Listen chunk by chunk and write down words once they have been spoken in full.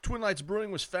Twin Lights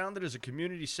Brewing was founded as a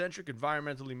community-centric,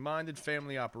 environmentally minded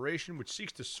family operation which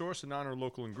seeks to source and honor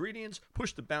local ingredients,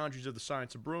 push the boundaries of the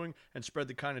science of brewing, and spread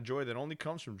the kind of joy that only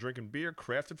comes from drinking beer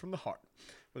crafted from the heart.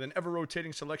 With an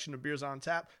ever-rotating selection of beers on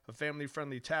tap, a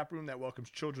family-friendly tap room that welcomes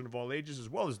children of all ages as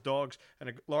well as dogs, and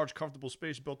a large, comfortable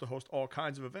space built to host all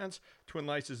kinds of events, Twin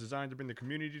Lights is designed to bring the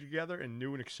community together in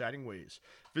new and exciting ways.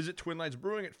 Visit Twin Lights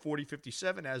Brewing at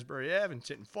 4057 Asbury Ave in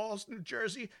Tinton Falls, New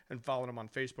Jersey, and follow them on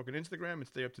Facebook and Instagram and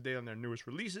stay up to date on their newest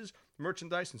releases,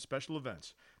 merchandise, and special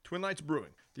events. Twin Lights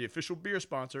Brewing, the official beer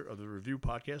sponsor of the Review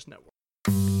Podcast Network.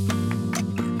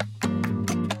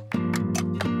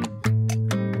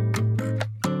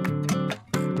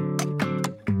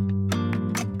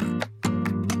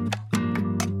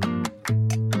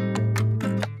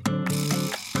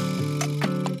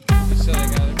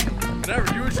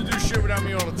 Without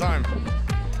me all the time.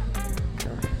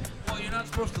 Well, you're not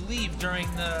supposed to leave during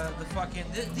the fucking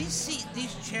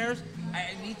these chairs.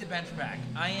 I need the bench back.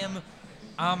 I am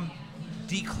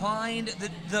declined.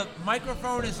 The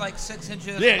microphone is like 6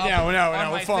 inches on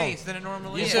my face than it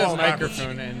normally is. This is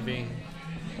microphone envy.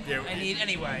 Yeah, I need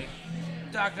anyway.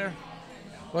 Doctor.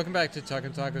 Welcome back to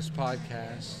Talkin' Tacos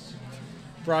Podcast,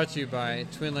 brought to you by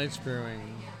Twin Lights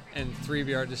Brewing and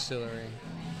 3BR Distillery.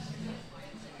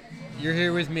 You're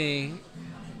here with me,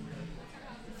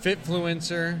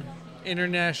 Fitfluencer,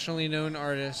 internationally known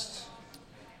artist,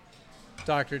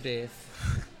 Dr. Dave.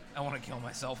 I want to kill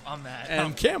myself. I'm mad. And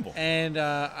I'm Campbell. And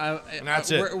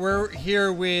that's it. We're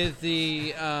here with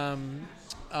the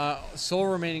sole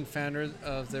remaining founder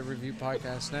of the Review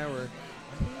Podcast Network,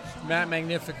 Matt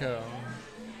Magnifico,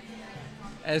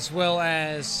 as well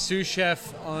as sous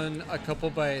chef on A Couple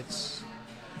Bites.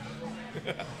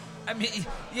 I mean,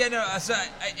 yeah, no, so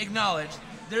I acknowledge.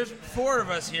 There's 4 of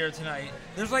us here tonight.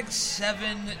 There's like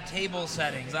 7 table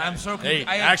settings. I'm so confused.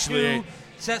 I have 2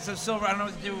 sets of silver. I don't know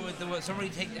what to do with the somebody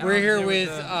take. We're here with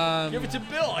give it to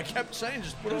Bill. I kept saying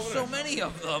just put it over there. There's so many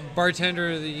of them.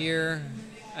 Bartender of the Year,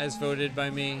 as voted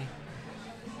by me.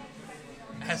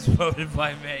 As voted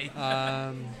by me.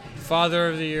 Father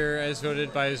of the Year, as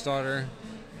voted by his daughter.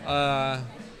 The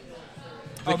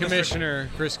Commissioner,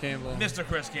 Chris Campbell. Mr.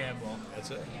 Chris Campbell.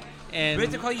 That's it. And do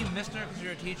we have to call you Mr. because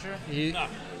you're a teacher?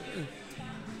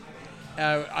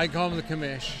 I call him the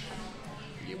commish.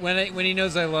 When he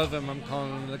knows I love him, I'm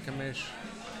calling him the commish.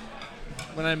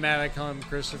 When I'm mad, I call him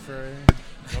Christopher.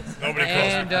 Nobody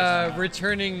calls him And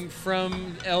returning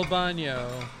from El Baño.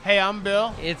 Hey, I'm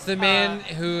Bill. It's the man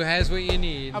who has what you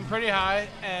need. I'm pretty high,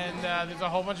 and there's a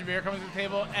whole bunch of beer coming to the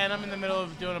table, and I'm in the middle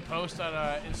of doing a post on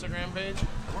an Instagram page.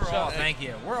 Thank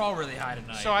you. We're all really high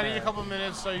tonight. So I need a couple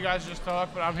minutes so you guys just talk,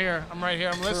 but I'm here. I'm right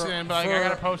here. I'm listening, but I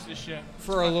gotta post this shit.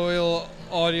 For our loyal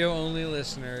audio-only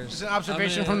listeners. It's an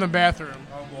observation from the bathroom.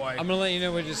 Oh, boy. I'm going to let you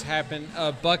know what just happened.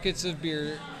 Buckets of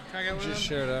beer Can I get one just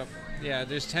showed up. Yeah,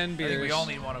 there's 10 beers. I think we all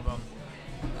need one of them.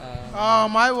 Oh,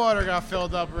 my water got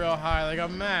filled up real high. Like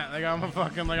I'm Matt. Like I'm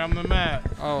the Matt.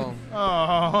 Oh.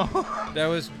 Oh. That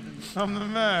was... I'm the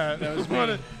Matt. That was me.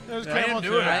 That was I didn't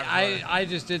do it. I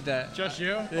just did that. Just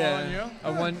you? Yeah.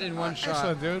 All on you? In one shot.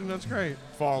 Excellent, dude. That's great.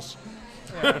 False.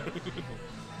 Yeah.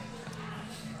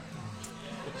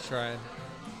 Tried.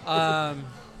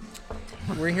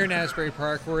 We're here in Asbury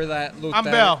Park. We're that look. I'm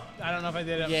Bill. I don't know if I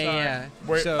did it. I'm sorry. Yeah.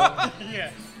 Wait. So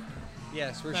Yeah.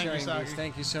 yes, we're Thank you, sharing Saki. this.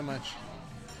 Thank you so much.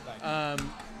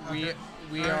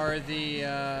 We are the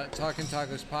Talkin'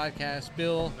 Tacos podcast.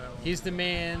 Bill, he's the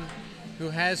man who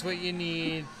has what you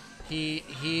need. He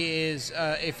is.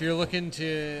 If you're looking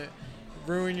to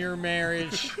ruin your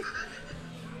marriage.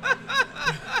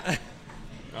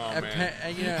 Oh,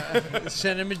 man.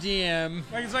 Send him a DM.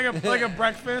 Like it's like a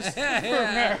breakfast for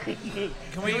marriage.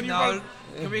 Can we acknowledge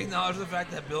the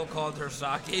fact that Bill called her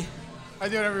Saki? I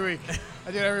do it every week.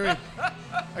 I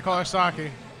call her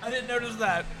Saki. I didn't notice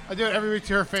that. I do it every week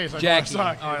to her face. Jackie. I call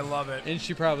her Saki. Oh, I love it. And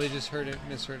she probably just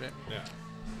misheard it. Yeah.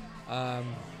 My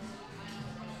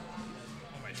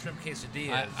shrimp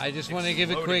quesadilla. I just want to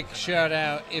give a quick shout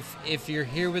out. If you're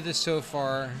here with us so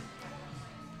far,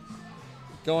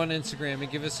 go on Instagram and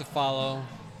give us a follow.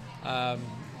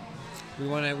 We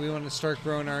want to start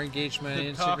growing our engagement on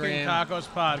Instagram. Talking Tacos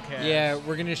podcast. Yeah,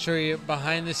 we're going to show you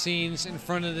behind the scenes, in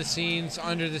front of the scenes,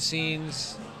 under the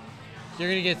scenes. You're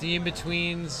going to get the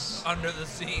in-betweens. Under the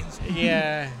scenes.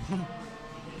 Yeah.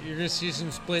 You're going to see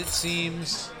some split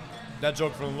seams. That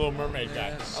joke from the Little Mermaid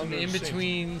guy. Some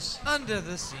in-betweens. Under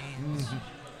the scenes.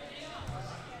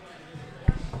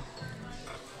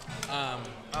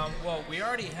 Well, we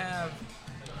already have...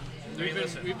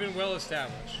 We've been well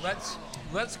established. Let's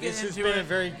get This into has been it. a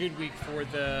very good week for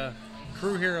the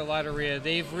crew here at Lotteria.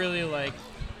 They've really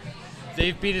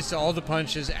they've beat us to all the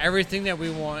punches. Everything that we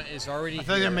want is already I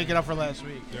feel like here. they're making up for last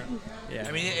week. Yeah.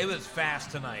 I mean, it was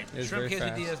fast tonight. It was Shrimp very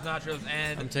quesadillas, nachos,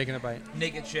 I'm and taking a bite.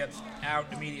 naked chips out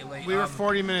immediately. We were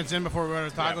 40 minutes in before we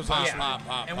went to tacos last Yeah.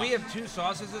 week. And we have 2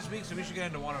 sauces this week, so we should get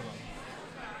into one of them.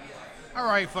 All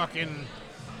right, fucking,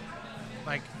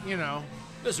 like, you know,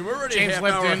 Listen, we're already James half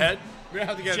an hour Lipton. ahead. We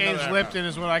have to get James another half Lipton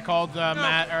is what I called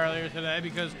Matt earlier today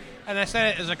and I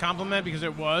said it as a compliment because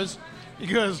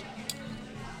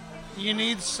you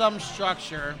need some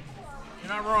structure You're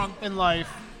not wrong. in life,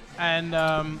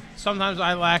 and sometimes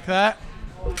I lack that.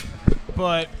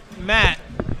 But Matt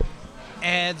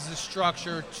adds the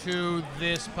structure to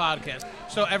this podcast.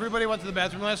 So everybody went to the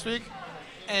bathroom last week,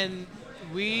 and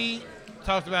we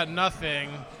talked about nothing,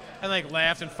 and like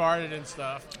laughed and farted and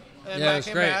stuff. And Yeah, Matt it was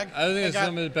came great. back I think and it's got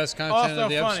some of the best all content so of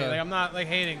the funny. episode. Like I'm not like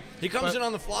hating. He comes But- in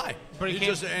on the fly. but he he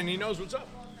can't- just and he knows what's up.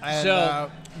 And,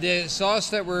 So the sauce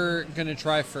that we're gonna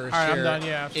try first all right, I'm here done.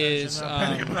 Yeah, I'm is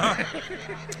stretching.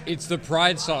 it's the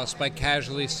Pride sauce by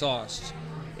Casually Sauced.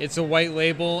 It's a white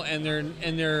label, and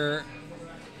their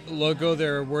logo,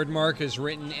 their word mark is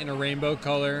written in a rainbow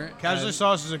color. Casually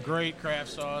sauce is a great craft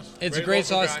sauce. It's a Great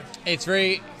great local sauce.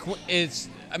 guy. It's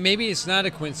maybe it's not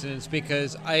a coincidence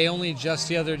because I only just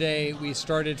the other day we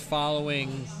started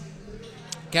following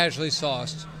Casually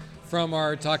Sauced from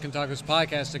our Talkin' Tacos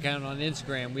podcast account on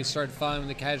Instagram. We started following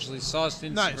the Casually Sauced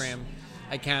Instagram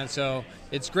account, so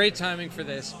it's great timing for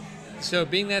this. So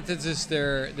being that this is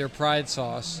their Pride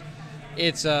sauce,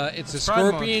 it's a Pride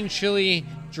scorpion, chili,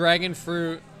 dragon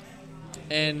fruit,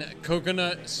 and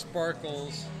coconut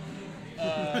sparkles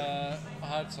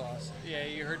hot sauce. Yeah,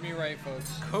 you heard me right,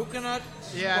 folks. Coconut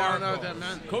Yeah, I don't know what sparkles. that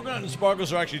meant. Coconut and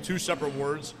sparkles are actually 2 separate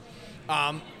words.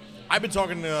 I've been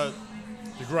talking to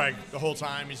Greg the whole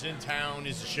time. He's in town.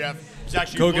 He's a chef. He's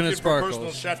actually Coconut looking sparkles. for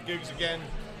personal chef gigs again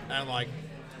and like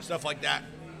stuff like that.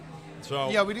 So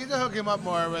Yeah, we need to hook him up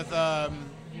more with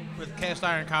Cast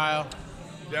Iron Kyle.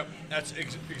 yep, that's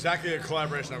exactly the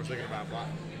collaboration I was thinking about.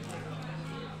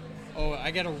 Oh,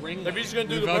 I got a ring. If he's going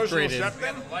to do We've the personal upgraded. chef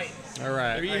thing, Light. All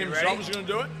right. if he Are you himself ready? is going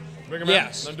to do it, bring him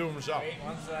Yes. out, then do it himself. Wait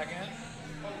 1 second.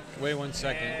 Wait 1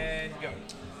 second. And go.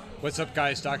 What's up,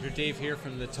 guys? Dr. Dave here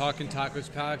from the Talkin' Tacos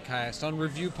podcast. On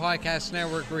Review Podcast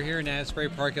Network, we're here in Asbury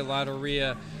Park at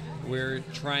Lotteria. We're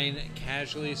trying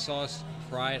Casually Sauced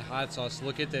Pride hot sauce.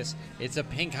 Look at this. It's a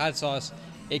pink hot sauce.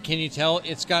 Can you tell?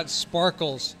 It's got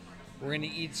sparkles. We're going to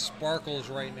eat sparkles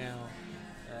right now.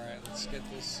 All right, let's get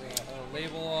this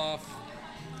label off.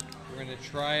 We're going to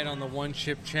try it on the one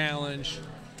chip challenge.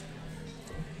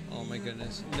 Oh my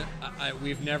goodness. No,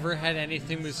 we've never had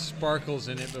anything with sparkles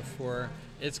in it before.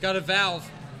 It's got a valve.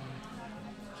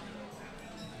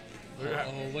 Oh,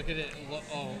 look at it.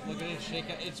 Look at it shake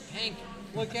out. It's pink.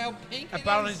 Look how pink That it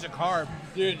bottle is. needs a carb.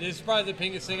 Dude, this is probably the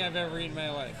pinkest thing I've ever eaten in my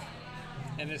life.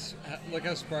 And it's look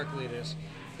how sparkly it is.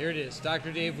 Here it is.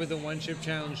 Dr. Dave with the one chip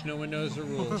challenge. No one knows the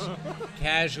rules.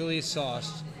 Casually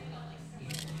sauced.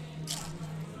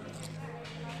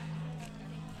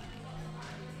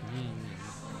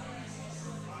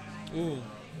 Ooh.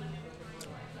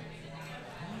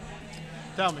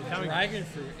 Tell me. Dragon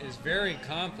fruit is very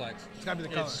complex. It's gotta be the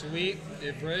color. It's sweet.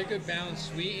 It's very good balance.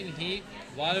 Sweet and heat.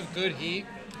 A lot of good heat.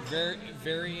 Very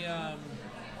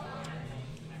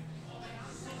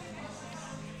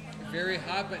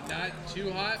hot, but not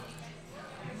too hot.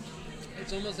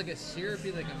 It's almost like a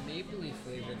syrupy, like a mapley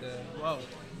flavor. Whoa.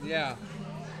 Yeah.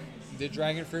 The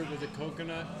dragon fruit with the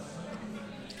coconut.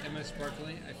 Am I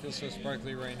sparkly? I feel so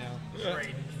sparkly right now. Great.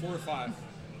 4 or 5.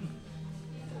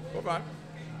 Bye-bye.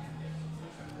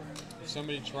 If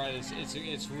somebody try this,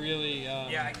 it's really.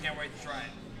 Yeah, I can't wait to try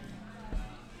it.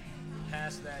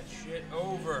 Pass that shit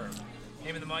over.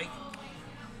 Name of the mic.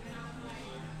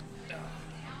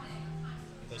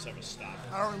 Does have a stop.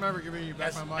 I don't remember giving you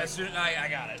back my mic. As soon I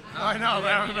got it. I know,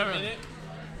 but I don't remember.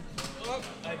 Oh,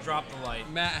 I dropped the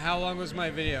light. Matt, how long was my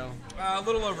video? A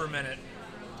little over a minute.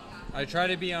 I try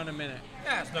to be on a minute.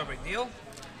 Yeah, it's no big deal.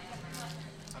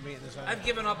 I'm eating this. I've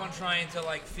given up on trying to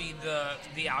like feed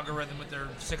the algorithm with their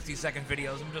 60-second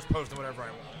videos. I'm just posting whatever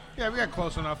I want. Yeah, we got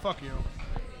close enough. Fuck you.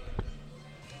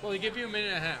 Well, they give you a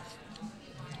minute and a half.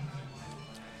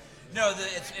 No,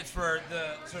 it's for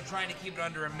the trying to keep it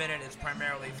under a minute is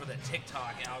primarily for the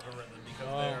TikTok algorithm because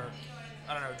they're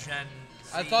I don't know Gen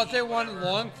Z, I thought they wanted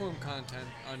whatever. long form content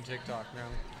on TikTok now.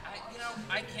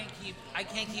 I can't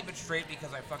keep it straight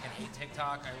because I fucking hate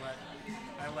TikTok.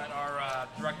 I let our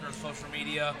director of social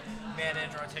media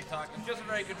manage our TikTok. And she does a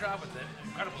very good job with it,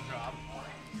 incredible job.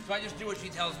 So I just do what she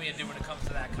tells me to do when it comes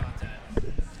to that content.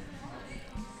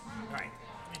 All right,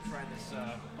 let me try this.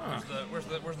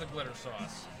 Where's the glitter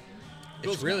sauce?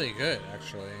 It's really good,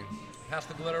 actually. Pass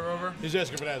the glitter over. He's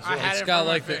asking for that. I had It's it got for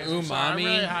my like the face. I'm sorry. I'm umami.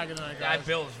 really high tonight, guys. That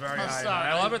bill is very I'm high. sorry.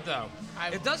 I love it though. I-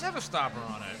 It does have a stopper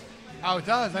on it. Oh, it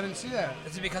does. I didn't see that.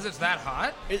 Is it because it's that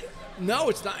hot? No,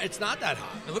 it's not. It's not that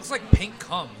hot. It looks like pink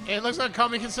cum. It looks like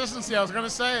cummy consistency. I was gonna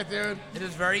say it, dude. It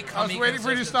is very I cummy. was waiting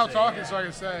for you to stop consistency. talking so I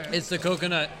could say it. It's the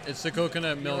coconut. It's the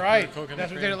coconut milk. You're right. or Coconut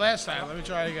That's what we cream. did it last time. Let me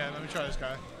try it again. Let me try this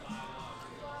guy.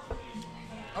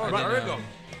 Oh, there we go.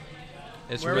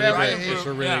 It's Where really we at? good. It's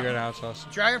a really Yeah. good hot sauce.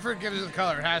 Dragon fruit gives it the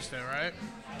color. It has to, right?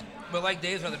 But like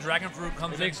Dave said, the dragon fruit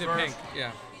comes It in makes it first. pink.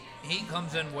 Yeah. Heat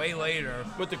comes in way later.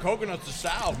 But the coconut's a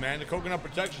salve, man. The coconut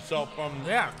protects itself from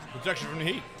protection from the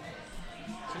heat.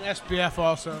 It's an SPF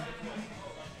also.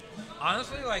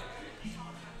 Honestly, like,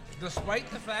 despite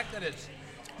the fact that it's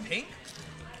pink,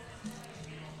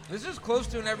 this is close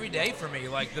to an everyday for me.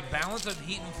 Like, the balance of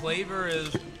heat and flavor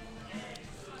is...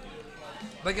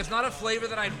 Like, it's not a flavor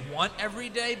that I'd want every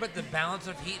day, but the balance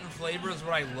of heat and flavor is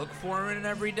what I look for in an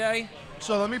everyday.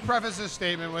 So let me preface this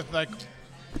statement with, like,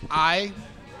 I,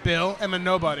 Bill, am a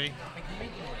nobody.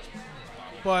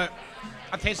 But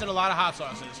I've tasted a lot of hot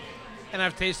sauces. And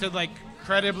I've tasted, like,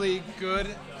 incredibly good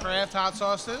craft hot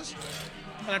sauces.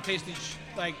 And I've tasted,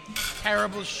 like,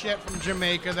 terrible shit from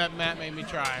Jamaica that Matt made me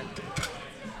try.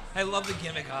 I love the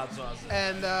gimmick hot sauces.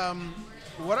 And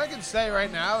what I can say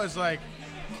right now is, like,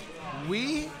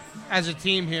 we, as a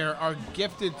team here, are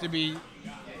gifted to be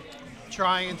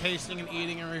trying and tasting and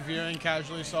eating and reviewing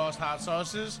casually sauced hot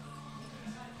sauces.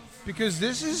 Because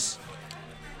this is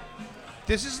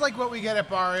like what we get at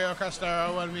Barrio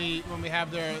Costero when we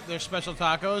have their special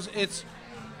tacos.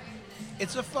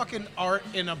 It's a fucking art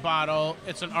in a bottle.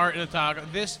 It's an art in a taco.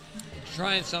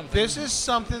 Trying something. This is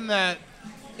something that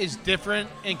is different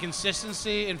in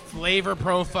consistency and flavor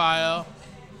profile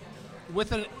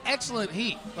with an excellent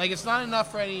heat. Like, it's not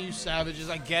enough for any of you savages.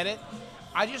 I get it.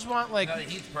 I just want, like, No, the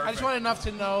heat's I just want enough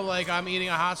to know, like, I'm eating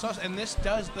a hot sauce, and this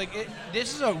does, like,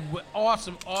 this is a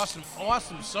awesome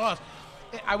sauce.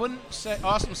 I wouldn't say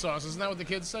awesome sauce. Isn't that what the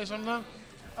kids say sometimes?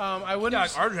 I wouldn't. Yeah,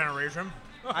 like our generation.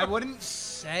 I wouldn't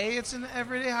say it's an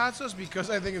everyday hot sauce because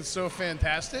I think it's so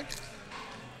fantastic.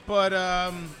 But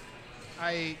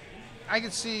I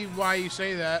can see why you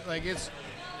say that. Like, it's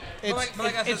like I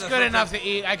said, it's that's good what enough I'm- to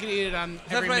eat. I could eat it on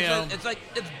That's every what I meal. said. It's like,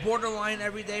 it's borderline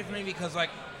every day for me because,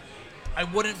 like, I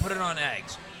wouldn't put it on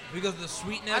eggs. Because the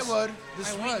sweetness, I would. The I would.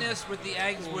 sweetness with the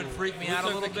eggs would freak me We out a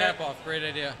took little the bit. cap off. Great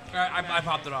idea. I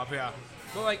popped it off, yeah.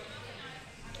 But like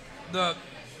the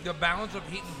balance of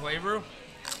heat and flavor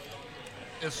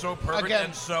is so perfect Again,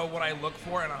 and so what I look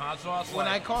for in a hot sauce. When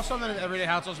I like, call something an everyday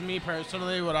hot sauce, me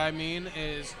personally, what I mean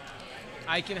is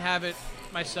I can have it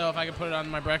myself. I can put it on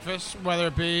my breakfast, whether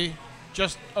it be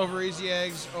just over easy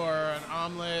eggs or an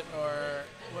omelet or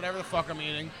whatever the fuck I'm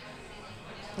eating.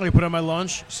 I can put it on my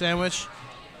lunch sandwich,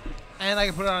 and I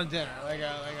can put it on dinner, like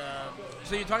a.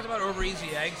 so you talked about over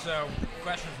easy eggs. So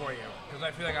question for you, because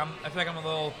I feel like I'm a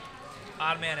little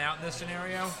odd man out in this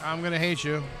scenario. I'm gonna hate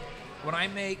you. When I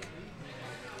make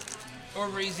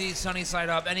over easy, sunny side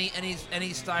up,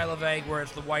 any style of egg where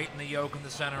it's the white and the yolk in the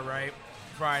center, right?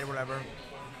 Fried, whatever.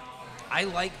 I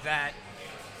like that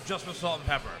just with salt and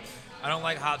pepper. I don't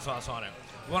like hot sauce on it.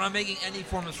 When I'm making any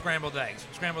form of scrambled eggs,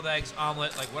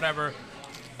 omelet, like whatever,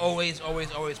 always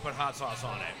put hot sauce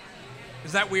on it.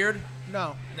 Is that weird?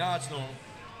 No. No, it's normal.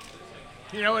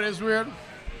 You know what is weird?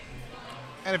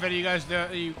 And if any of you guys do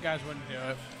it, you guys wouldn't do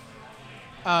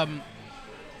it.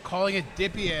 Calling it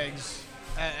dippy eggs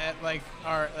at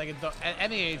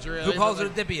any age really. Who calls but,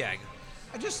 it a dippy egg?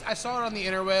 I saw it on the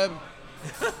interweb.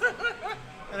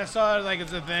 And I saw it like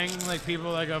it's a thing like people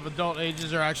like of adult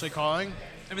ages are actually calling.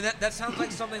 I mean, that sounds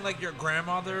like something like your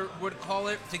grandmother would call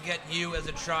it to get you as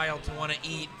a child to want to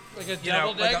eat. Like a You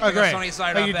know, deviled like egg? a, like a great. sunny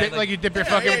side Like up you egg. dip, like you dip your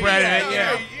fucking bread in it.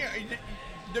 Yeah. You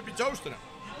dip your toast in it.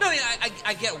 No, I mean,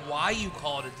 I get why you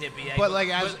call it a dippy egg. But, like,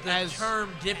 the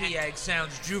term dippy egg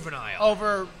sounds juvenile.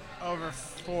 Over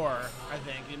 4, I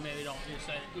think. You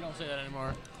don't say that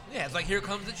anymore. Yeah, it's like here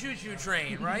comes the choo-choo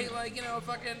train, right? Like, you know,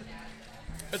 fucking...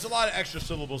 It's a lot of extra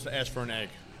syllables to ask for an egg.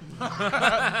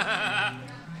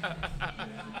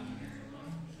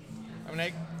 Have an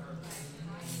egg?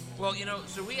 Well, you know,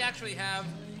 so we actually have...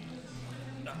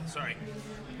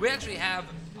 We actually have...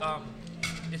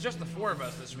 it's just the 4 of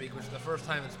us this week, which is the first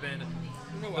time it's been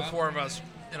the 4 of us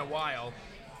in a while.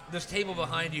 This table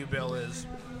behind you, Bill, is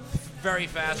very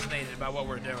fascinated by what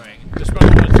we're doing. Just spent a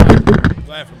lot of time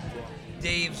laughing before.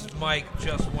 Dave's mic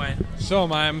just went So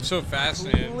am I. I'm so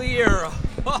fascinated. clear.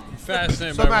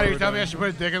 Fascinated So, by Matt, what you we're tell me I doing. should put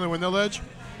a dick in the window ledge?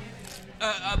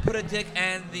 Put a dick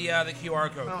and the QR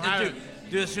code. I don't have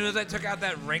Dude, as soon as I took out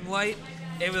that ring light,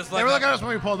 It was They like were looking at us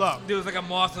when we pulled up. it was like a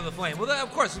moth to the flame. Well,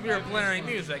 of course, we were blaring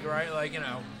music, right? Like, you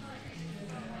know.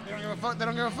 They don't give a fuck. They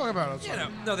don't give a fuck about us. You know,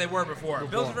 no, they were before.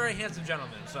 Bill's a very handsome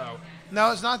gentleman, so.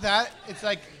 No, it's not that. It's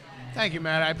like, thank you,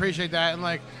 Matt. I appreciate that. And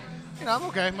like, you know, I'm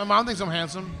okay. My mom thinks I'm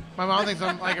handsome. My mom thinks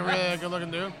I'm like a really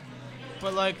good-looking dude.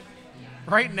 But like,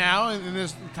 right now in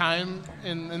this time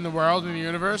in the world, in the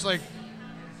universe, like,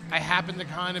 I happen to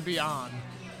kind of be on.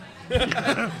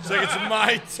 It's like it's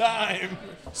my time.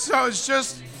 So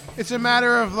it's a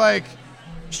matter of like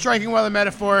striking while the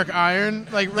metaphoric iron,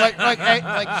 like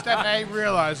step A,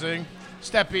 realizing,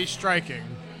 step B, striking,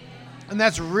 and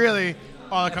that's really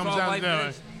all it That's comes all down life to.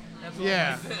 is. That's all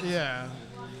Yeah, life is. yeah.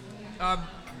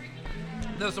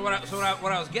 No, so what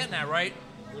I was getting at, right?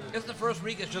 It's the first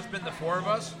week. It's just been the four of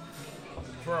us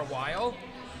for a while,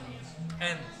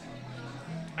 and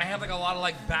I have like a lot of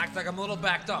like I'm a little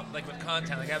backed up, like with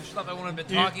content. Like I have stuff I want to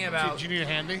be talking about. Do you need a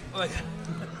handy? Like,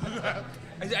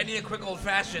 I need a quick old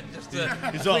fashioned just to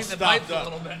He's all clean the pipes stopped a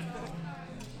little bit.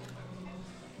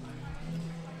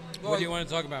 What do you want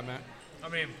to talk about, Matt? I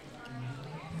mean,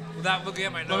 without looking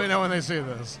at my notes. Let me know when they see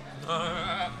this.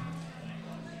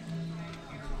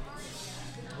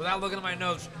 Without looking at my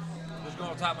notes, just going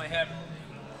on top of my head.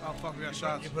 Oh fuck, we got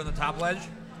shots. You put it on the top ledge.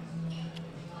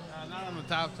 Not on the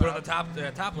top. Put it on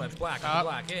the top ledge, black, on Top. the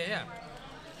black. Yeah.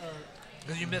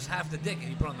 Because you miss half the dick if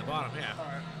you put it on the bottom.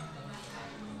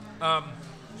 Yeah.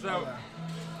 So,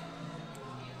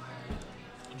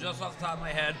 just off the top of my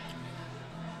head,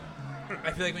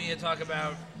 I feel like we need to talk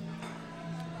about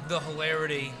the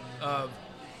hilarity of.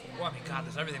 Well, I mean, God,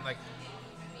 there's everything. Like,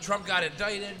 Trump got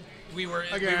indicted. We were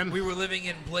living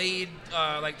in Blade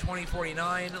like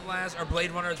 2049 or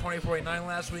Blade Runner 2049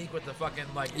 last week with the fucking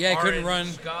like Yeah, I couldn't orange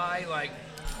run. sky, like.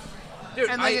 Dude,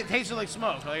 And like it tasted like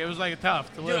smoke. Like it was like tough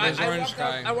to dude, live. There's I orange walked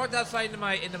sky. I walked outside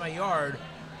into my yard,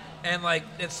 and like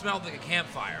it smelled like a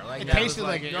campfire. Like It that tasted was,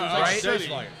 like it. It was right? like Tastes city.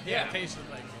 like it. Yeah, Yeah. it tasted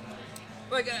like it.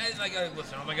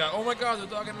 Listen, oh my god, they're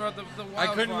talking about the I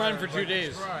couldn't run for wildfires, 2 like,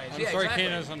 days. Christ. I'm Yeah, sorry, exactly.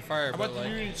 Canada's on fire, How but about the like,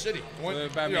 Union City? what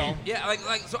about you me? know, Yeah,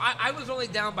 like so I was only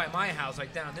down by my house,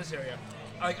 like down in this area.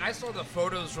 Like I saw the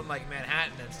photos from like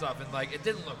Manhattan and stuff, and like it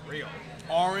didn't look real.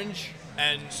 orange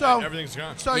and, So- and everything's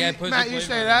gone. So yeah, you, pussy Matt, you flavor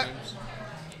say that, names.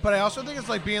 but I also think it's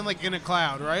like being like in a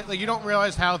cloud, right? Like you don't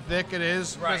realize how thick it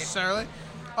is Right. necessarily.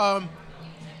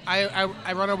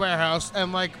 I run a warehouse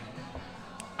and like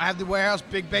I have the warehouse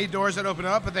big bay doors that open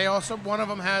up, but they also one of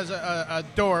them has a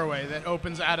doorway that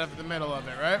opens out of the middle of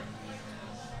it, right?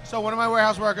 So one of my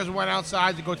warehouse workers went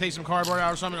outside to go take some cardboard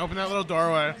out or something, opened that little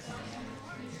doorway,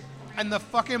 and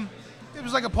it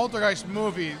was like a poltergeist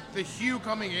movie. The hue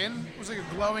coming in was like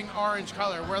a glowing orange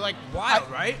color. Where like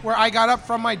Wild, right? Where I got up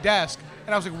from my desk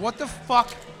and I was like, "What the fuck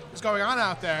is going on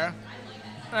out there?"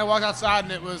 And I walked outside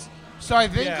and it was. So I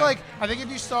think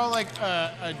if you saw like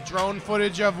a drone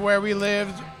footage of where we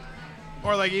lived,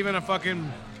 or like even a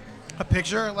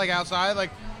picture like outside,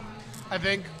 like I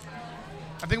think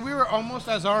we were almost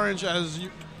as orange as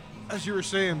you were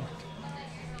saying.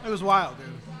 It was wild,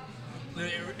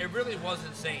 dude. It really was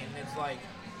insane. It's like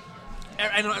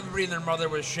I know everybody and their mother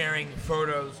was sharing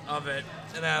photos of it,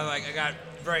 and I got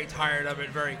very tired of it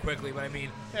very quickly. But I mean,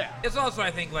 Yeah. it's also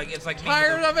I think like it's like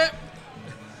Tired of it?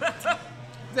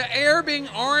 The air being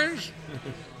orange?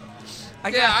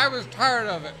 I was tired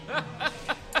of it. I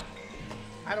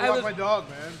had to I walk was- my dog,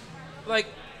 man. like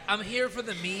I'm here for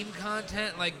the meme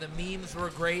content. Like the memes were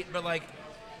great, but like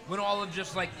when all of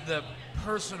just like the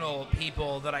personal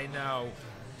people that I know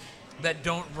that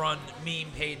don't run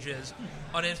meme pages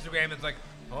on Instagram, it's like,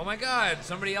 oh my god,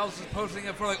 somebody else is posting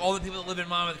it for like all the people that live in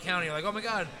Monmouth County. Like, oh my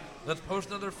god, let's post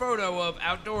another photo of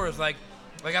outdoors. Like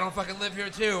I don't fucking live here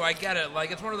too. I get it.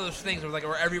 Like it's one of those things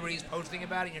where everybody's posting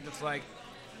about it, and you're just like,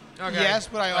 okay. Yes,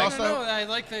 but I I also. don't know. I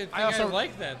like the thing. I also-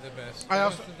 like that the best. I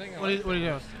That's also. the thing I What are like. you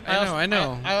doing? I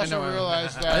know. I also I know.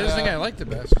 realized that. I just think I like the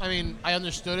best. I mean, I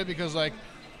understood it because like,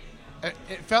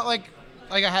 it felt like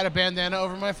I had a bandana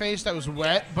over my face that was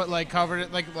wet, but like covered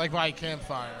it like by a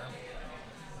campfire.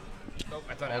 Oh,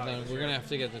 I thought Hold Alex on, was we're here. gonna have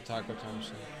to get the Taco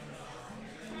Thompson.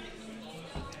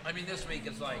 I mean, this week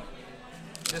is like,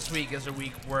 this week is a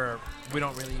week where we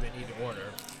don't really even need to order.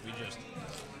 We just,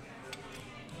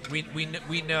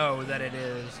 we know that it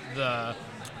is the.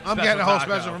 I'm special getting a whole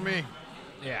taco. special for me.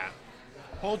 Yeah.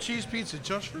 Whole cheese pizza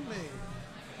just for me.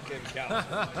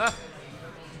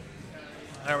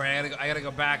 All right, I gotta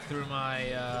go back through my.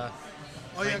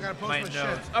 Oh yeah, I gotta post my notes.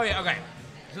 shit. Oh yeah, okay.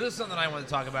 So this is something I want to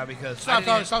talk about because Stop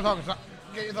talking.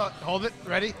 Get your thought. Hold it.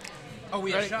 Ready? Oh,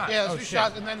 we have Ready? shots. Yeah, oh, let's do shit.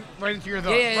 shots and then right into your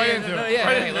thought. Yeah, right yeah, into no, it. yeah,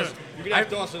 Right yeah, into let's- it. You can have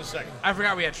thoughts in a second. I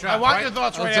forgot we had shots. I want right? your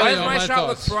thoughts right tell Why you does all my my shot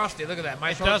look thoughts. frosty? Look at that.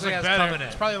 My It shot does looks look like it has cum better. in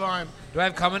It's it. probably lime. Do I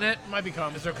have cum in it? It might be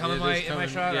cum. Is there cum in Yeah, my there's cum in-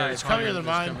 shot? yeah, All right, It's cum cummier in- than there's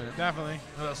mine. cum in it. Definitely.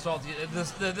 Oh, the salty.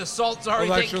 The salt's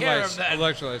already taken care of that.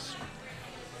 Electrolytes.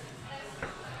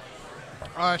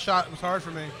 That shot was hard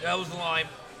for me. That was the lime.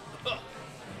 Ugh.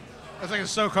 That's like a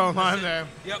SoCo lime there.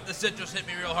 Yep, the citrus hit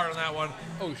me real hard on that one.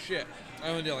 Oh shit! I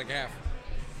only did like half.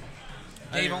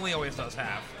 Dave only always does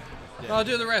half. No, I'll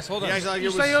do the rest. Hold on. He acted like You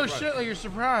it was say oh surprise. shit like you're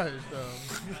surprised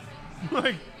though.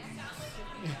 Like,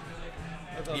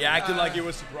 He acted like it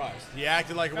was surprised. He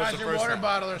acted like it was guys, the your first water time.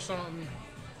 bottle or something.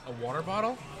 A water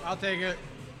bottle? I'll take it.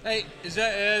 Hey, is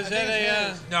that a? it's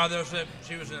his. No, there's a.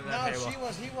 She was in that No, table. he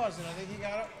wasn't. I think he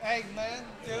got it. Hey, man,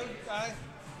 dude, guy.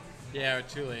 Yeah, we're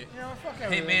too late. You know, fuck Hey,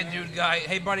 everything, man, dude, guy.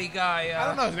 Hey, buddy, guy. I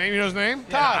don't know his name. You know his name?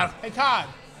 Yeah, Todd. Hey, Todd.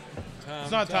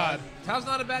 It's not Todd. Todd's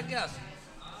not a bad guess.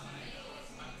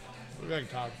 What do you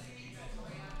think, Todd?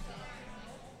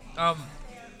 Um.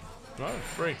 No, it's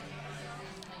free.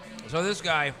 So this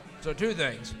guy. So two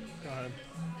things. Go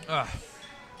ahead.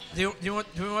 Do we want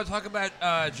to talk about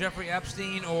Jeffrey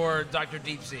Epstein or Dr.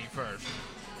 Deep Sea first?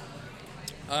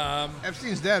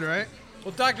 Epstein's dead, right?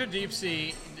 Well, Dr. Deep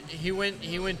Sea, he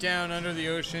went down under the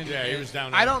ocean. Yeah, he was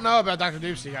down there. I don't know about Dr.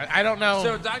 Deepsea. I don't know.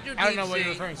 So Dr. I don't know Deep what you're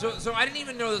Sea- referring to. So I didn't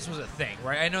even know this was a thing,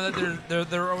 right? I know that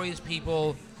there are always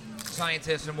people,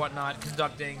 scientists and whatnot,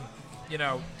 conducting,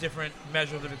 different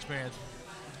measures of experience.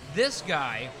 This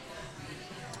guy,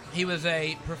 he was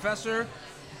a professor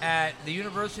at the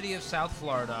University of South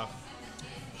Florida.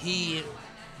 He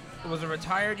was a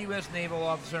retired U.S. naval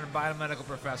officer and biomedical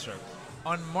professor.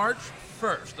 On March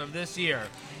 1st of this year,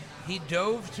 he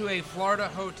dove to a Florida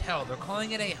hotel. They're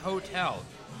calling it a hotel.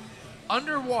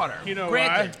 Underwater. You know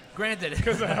Granted. why? Granted.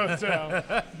 Because the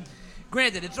hotel.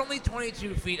 Granted, it's only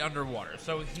 22 feet underwater,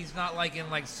 so he's not like in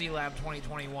like Sea Lab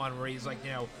 2021 where he's like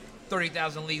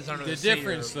 30,000 leagues under the The sea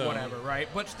difference, or though. whatever, right?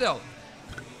 But still,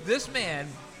 this man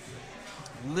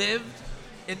lived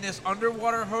in this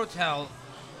underwater hotel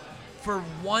for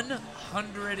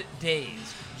 100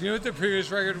 days, Do you know what the previous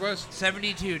record was?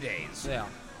 72 days, Yeah.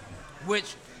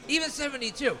 which even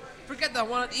 72. Forget that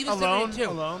one. Even Alone? 72.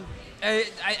 Alone?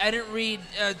 I didn't read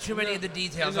too many of the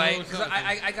details. in the Because hotel.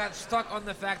 I got stuck on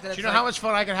the fact that Do it's you know like, how much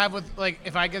fun I could have with, like,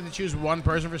 if I get to choose one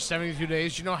person for 72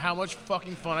 days? Do you know how much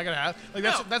fucking fun I could have? Like,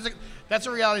 that's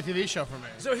a reality TV show for me.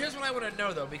 So here's what I want to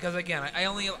know though, because again, I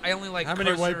only like How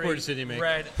many cursory whiteboards did he make?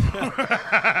 Read,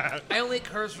 I only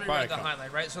cursory read the Probably a couple.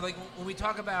 highlight, right? So like when we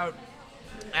talk about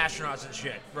astronauts and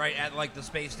shit, right, at like the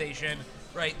space station,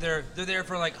 right? They're there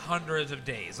for like hundreds of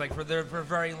days, like for a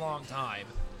very long time,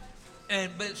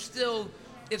 but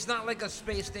it's not like a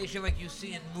space station like you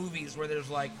see in movies where there's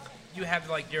like you have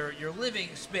like your living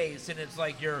space and it's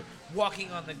like you're walking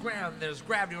on the ground, there's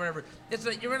gravity or whatever. It's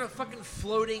like you're in a fucking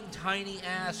floating tiny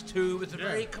ass tube. It's a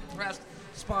very compressed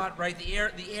spot, right? The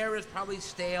air is probably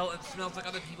stale and smells like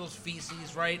other people's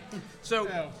feces, right? So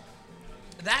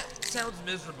that sounds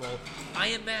miserable. I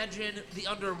imagine the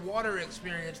underwater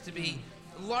experience to be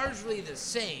largely the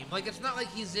same. Like it's not like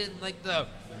he's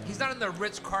not in the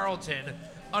Ritz-Carlton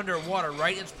underwater,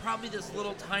 right? It's probably this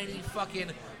little tiny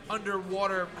fucking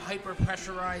underwater hyper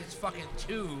pressurized fucking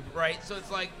tube, right? So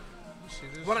it's like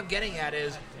what I'm getting at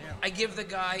is I give the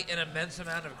guy an immense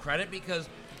amount of credit because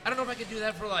I don't know if I could do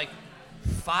that for like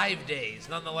 5 days,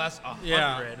 nonetheless 100.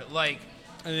 Yeah. Like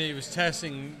And then he was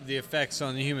testing the effects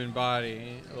on the human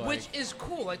body. Like, which is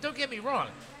cool. Like, don't get me wrong.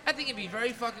 I think it'd be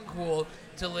very fucking cool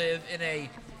to live in a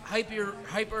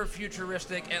hyper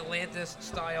futuristic Atlantis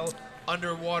style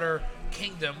underwater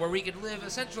kingdom where we could live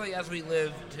essentially as we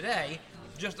live today,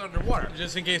 just underwater.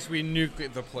 just in case we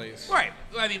nuke the place. Right.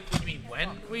 I mean when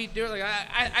we do it, like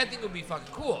I think it would be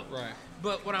fucking cool. Right.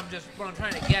 But what I'm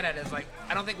trying to get at is like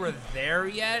I don't think we're there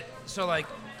yet. So like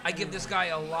I give this guy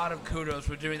a lot of kudos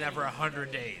for doing that for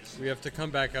 100 days. We have to come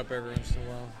back up every once in a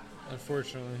while,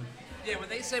 unfortunately. Yeah, when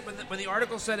they said when the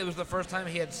article said it was the first time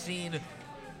he had seen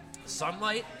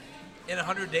sunlight in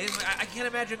 100 days, like, I can't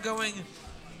imagine going.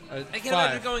 I can't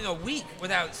imagine going a week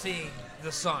without seeing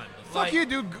the sun. Fuck you,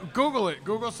 dude. Google it.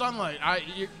 Google sunlight.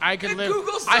 I could live.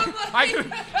 Google sunlight.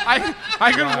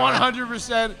 I could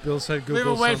 100% Bill said live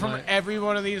Google away sunlight. from every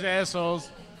one of these assholes.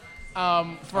 For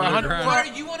 100. Why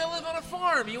you want to live on a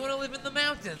farm? You want to live in the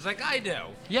mountains like I do.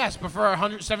 Yes, but for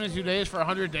 172 days, for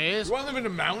 100 days, You want to live in the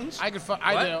mountains? I could. What?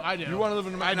 I do. You want to live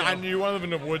in the I mountains? do. You want to live in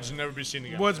the woods and never be seen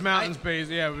again? Woods, mountains, base.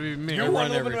 Yeah, would be me. You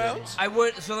want to live in every the day. mountains? I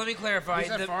would. So let me clarify.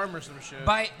 He's a farm or some shit.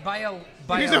 By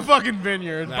He's a fucking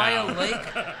vineyard. by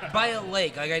a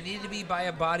lake. Like I need to be by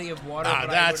a body of water. Nah, but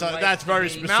I that's would like that's to very be-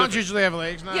 specific. Mountains usually have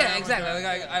lakes. No, Yeah, exactly.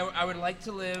 Like I would like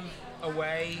to live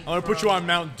away. I'm gonna put you on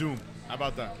Mount Doom. How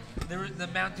about that? The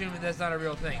Mount Doom, that's not a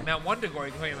real thing. Mount Wundagore,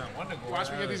 you can call it Mount Wundagore. Watch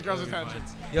me get these girls' attention.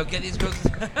 Yo, get these girls.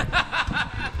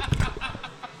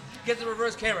 Get the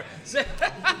reverse camera. Oh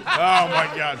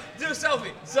my God. Do a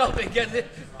selfie. Get it.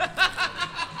 Oh,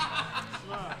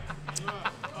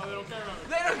 they don't care about me.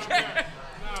 They don't care.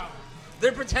 No.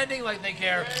 They're pretending like they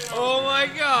care. Oh my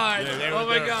God. Yeah, Oh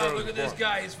my they were God. Look at before. this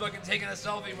guy. He's fucking taking a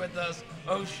selfie with us.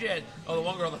 Oh shit. Oh, the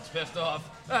one girl looks pissed off.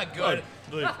 Ah, good.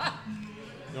 Leave.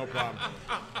 No problem.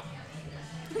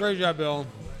 Great job, Bill.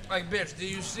 Like, bitch, do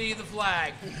you see the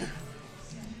flag?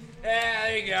 Yeah,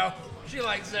 there you go. She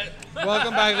likes it.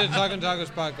 Welcome back to the Talking Tacos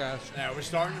podcast. Yeah, we're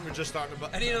just starting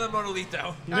about. I need another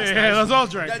Monolito. Yeah, let's all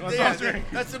drink. That, Let's yeah, all drink.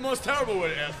 that's the most terrible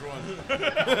way to ask for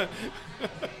one.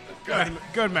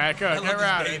 Good, Matt. Good. I Get love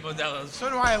around these it. baby Modelos. So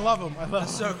do I. I love them. I love them.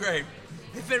 So great.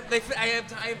 They fit. I have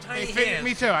tiny They fit hands.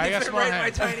 me too. I They got fit small right in my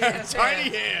hands. tiny hands. Tiny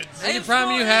hands. I Any have problem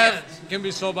small you have hands. can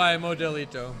be sold by a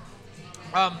Modelito.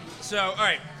 So, all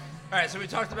right. So we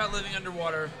talked about living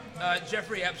underwater.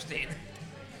 Jeffrey Epstein.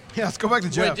 Yeah, let's go back to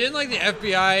Wait, Jeff. didn't the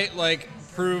FBI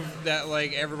prove that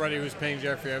everybody was paying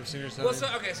Jeffrey Epstein or something? Well,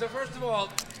 so first of all,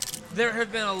 there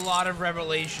have been a lot of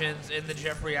revelations in the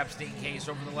Jeffrey Epstein case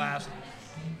over the last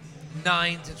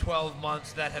 9 to 12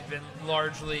 months that have been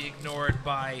largely ignored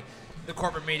by the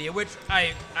corporate media, which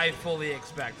I fully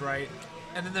expect, right?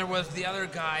 And then there was the other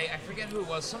guy, I forget who it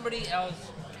was, somebody else.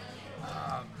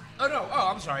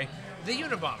 I'm sorry, the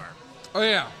Unabomber. Oh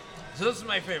yeah. So this is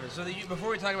my favorite. So before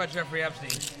we talk about Jeffrey Epstein,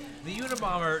 the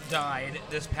Unabomber died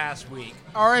this past week.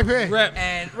 R.I.P. Rep.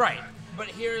 And right, but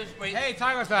wait. Hey,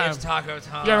 taco time. It's taco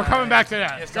time. Yeah, we're coming back to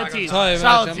that. It's Good taco tease. time. Tell you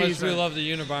Solid how much teaser. we love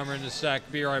the Unabomber in the sack.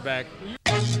 Be right back.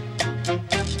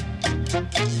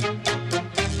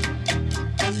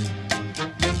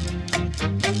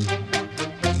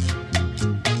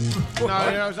 No,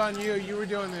 it was on you. You were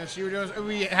doing this.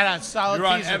 We had a solid You're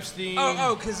on teaser. Epstein.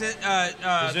 Because the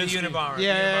Unabomber.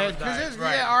 Yeah, Unabomber because died. it's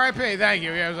Right. R.I.P. Thank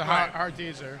you. Yeah, it was a Right. hard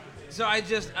teaser. So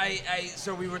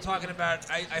so we were talking about,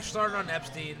 I started on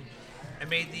Epstein. I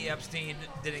made the Epstein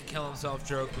didn't kill himself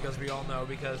joke because we all know,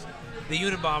 because the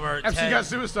Unabomber, Epstein Ted, got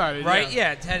suicided. right? Yeah.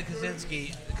 Yeah, Ted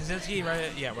Kaczynski,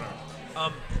 right? Yeah,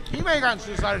 whatever. He may have gotten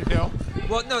suicided too.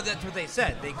 Well, no, that's what they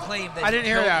said. They claimed that I didn't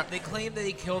hear that. They claimed that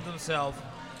he killed himself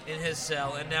in his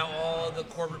cell, and now all the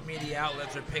corporate media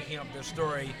outlets are picking up their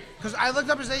story. Because I looked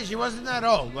up his age. He wasn't that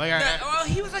old. Well,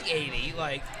 he was like 80,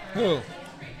 like Who?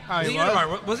 Oh, the he was?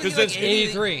 Unabomber. Wasn't he like Kaczynski, 80?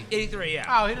 83. 83, yeah.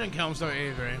 Oh, he didn't kill himself at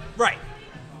 83. Right.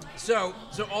 So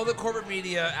all the corporate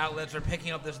media outlets are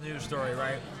picking up this news story,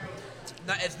 right?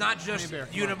 It's not just Hey, Bear.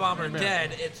 Unabomber Hey, Bear.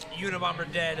 dead, it's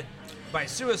Unabomber dead by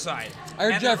suicide. I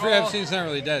heard And they're Jeffrey all- Epstein's not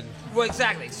really dead. Well,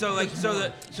 exactly. So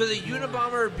the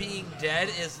Unabomber being dead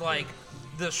is like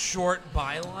the short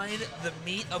byline. The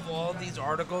meat of all these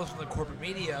articles from the corporate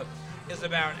media is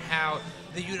about how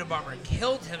the Unabomber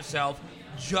killed himself,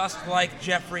 just like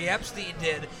Jeffrey Epstein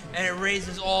did, and it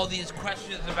raises all these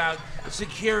questions about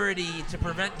security to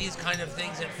prevent these kind of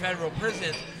things in federal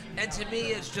prisons. And to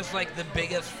me, it's just like the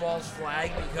biggest false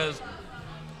flag because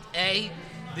A,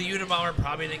 the Unabomber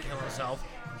probably didn't kill himself.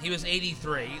 He was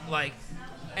 83,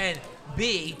 and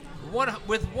B,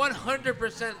 with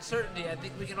 100% certainty, I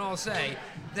think we can all say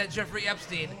that Jeffrey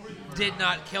Epstein did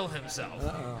not kill himself.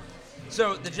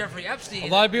 So the Jeffrey Epstein. A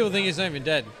lot of people think he's not even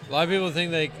dead. A lot of people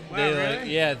think they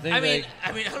really? think I mean,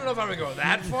 I don't know if I would go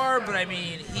that far, but I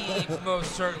mean, he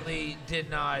most certainly did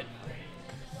not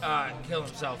kill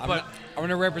himself. I'm But going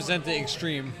to represent the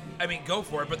extreme. I mean, go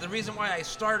for it. But the reason why I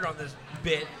started on this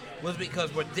bit was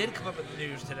because what did come up in the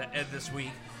news this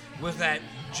week was that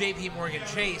J.P. Morgan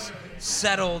Chase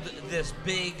settled this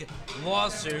big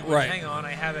lawsuit. Which, Right. hang on,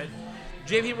 I have it.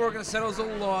 J.P. Morgan settles a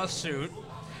lawsuit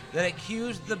that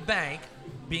accused the bank,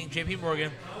 being J.P.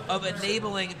 Morgan, of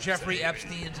enabling Jeffrey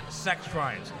Epstein's sex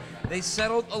crimes. They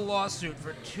settled a lawsuit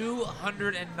for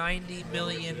 $290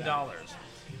 million.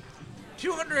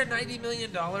 $290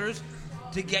 million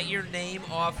to get your name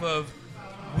off of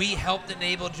 "we helped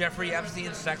enable Jeffrey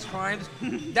Epstein's sex crimes."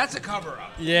 That's a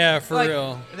cover-up. Yeah, for Like,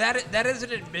 real. That is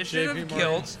an admission JP of Morgan.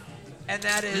 guilt, and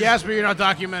that is Yes, but you're not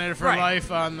documented for Right.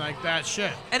 life on that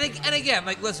shit. And again,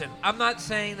 listen, I'm not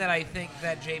saying that I think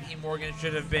that J.P. Morgan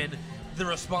should have been the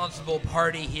responsible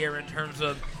party here in terms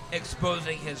of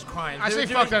exposing his crimes. I They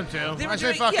say were fuck them too. They were I say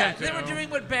doing, fuck yeah, them too. they were doing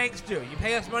what banks do. You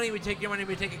pay us money, we take your money,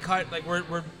 we take a cut. Like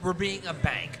we're being a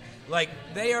bank. Like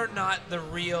they are not the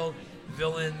real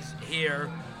villains here,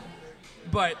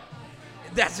 but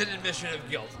that's an admission of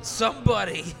guilt.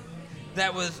 Somebody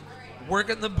that was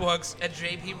working the books at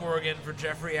J.P. Morgan for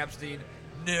Jeffrey Epstein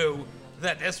knew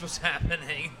that this was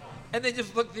happening, and they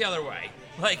just looked the other way.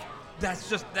 Like that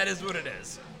is what it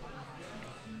is.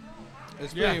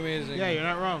 It's pretty amazing. Yeah, you're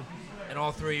not wrong. And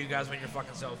all three of you guys on your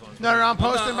fucking cell phones. No, I'm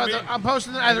posting. I'm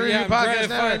posting at the review I'm trying podcast to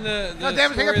now. find the No,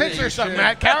 damn it, take a story that picture you or something, shared.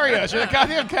 Matt. Carry us. You're the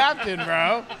goddamn captain,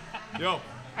 bro. Yo,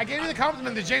 I gave you the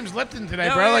compliment to James Lipton today,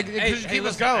 No, bro. hey, Like, hey, just hey, keep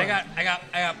us listen, going. I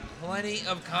got plenty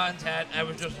of content. I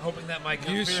was just hoping that my You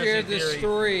conspiracy shared this theory.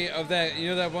 story of that,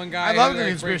 that one guy. I love who, the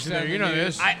like, conspiracy breaks down theory. You the know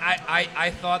news. this. I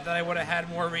thought that I would have had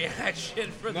more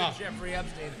reaction for the Jeffrey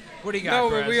Epstein. What do you got, No,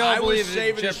 Chris? but we all I was believe that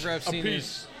saving Jeffrey a Epstein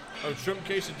piece of shrimp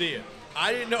quesadilla.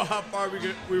 I didn't know how far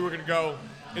we were going to go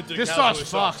into the This California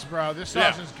sauce fucks, bro. This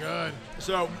sauce Yeah. is good.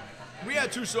 So we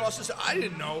had two sauces. I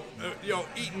didn't know,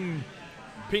 eating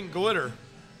pink glitter.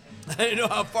 I didn't know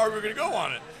how far we were going to go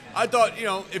on it. I thought,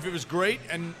 if it was great,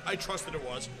 and I trusted it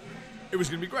was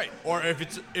going to be great. Or if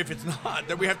it's not,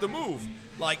 then we have to move.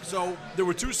 So there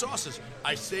were two sauces.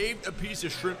 I saved a piece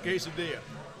of shrimp quesadilla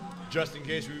just in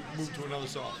case we move to another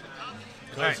sauce.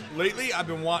 Because lately I've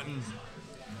been wanting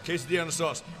quesadilla on the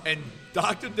sauce. And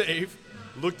Dr. Dave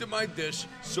looked at my dish,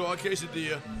 saw a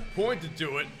quesadilla, pointed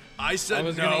to it. I said I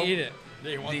was no. going to eat it.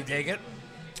 Yeah, Did you take it?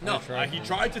 No, tried he to.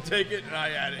 tried to take it, and I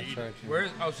had to eat it.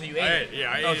 So you ate I it? ate it,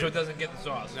 yeah, I Oh, ate so it. it doesn't get the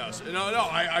sauce. No,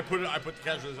 I put the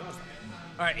ketchup in the sauce.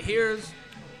 All right, here's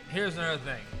another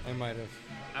thing I might have.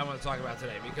 I want to talk about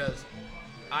today because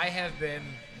I have been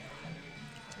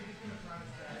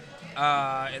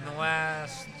in the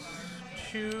last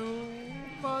 2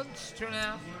 months,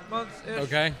 2.5 months,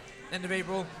 Okay. end of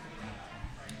April,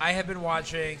 I have been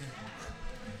watching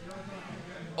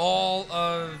all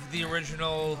of the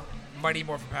original Mighty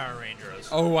Morphin Power Rangers.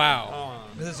 Oh, wow.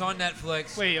 This is on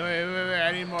Netflix. Wait.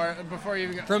 I need more. Before you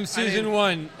even go. From season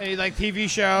 1. Any, TV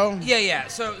show? Yeah.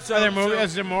 So Are there movies?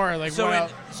 Is there more? Like, So what in,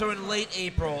 else? so in late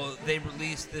April, they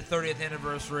released the 30th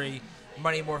anniversary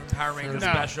Mighty Morphin Power Rangers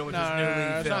No, special, which is newly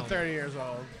it's filmed. not 30 years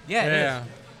old. Yeah, it Yeah. is.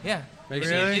 Yeah. Makes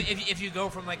Really? If you go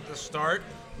from the start,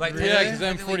 Really? Yeah, 'cause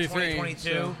I'm 43, 2022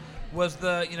 so- was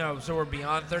the so we're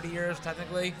beyond 30 years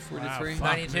technically. 43. Fuck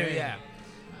 92, me. yeah.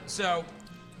 So.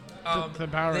 The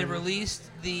Power they Rangers. released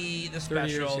the 30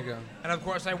 years special, ago. and of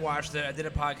course I watched it. I did a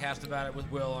podcast about it with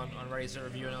Will on Ready Set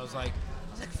Review, and I was like,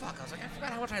 fuck. I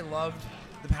forgot how much I loved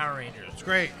the Power Rangers. It's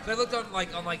great. So I looked on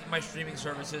my streaming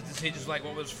services to see just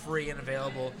what was free and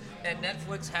available, and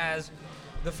Netflix has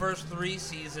the first 3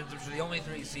 seasons, which are the only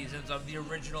 3 seasons of the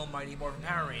original Mighty Morphin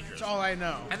Power Rangers. That's all I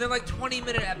know. And they're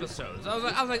 20-minute episodes. I was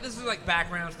like, this is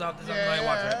background stuff. This is something I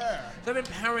watch. Yeah. So I've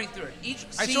been powering through it. Each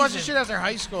I season, used to watch this shit after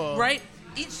high school. right?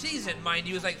 Each season, mind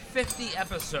you, is 50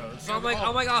 episodes. So I'm Oh.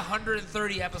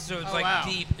 130 episodes wow.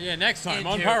 deep. Yeah, next time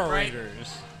on Into it, Power right?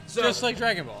 Rangers. So- Just like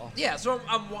Dragon Ball. Yeah, so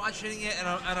I'm watching it and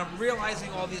I'm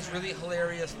realizing all these really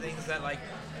hilarious things that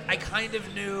I kind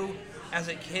of knew as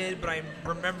a kid, but I'm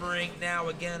remembering now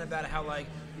again about how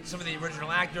some of the original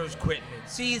actors quit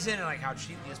mid-season and how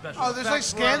cheap the special Oh, there's,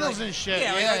 effects were. scandals and shit.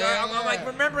 Yeah, Yeah, I'm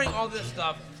remembering all this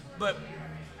stuff, but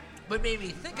what made me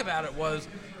think about it was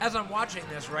as I'm watching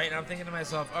this, right, and I'm thinking to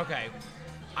myself, okay,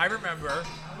 I remember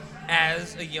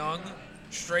as a young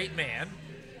straight man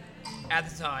at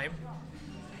the time,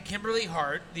 Kimberly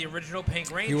Hart, the original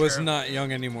Pink Ranger. He was not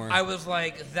young anymore. I was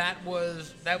that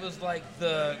was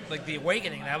the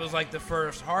awakening. That was the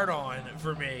first hard on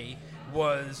for me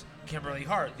was Kimberly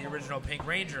Hart, the original Pink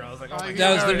Ranger. I was like, oh my That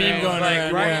god, was the meme going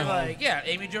around, right? yeah.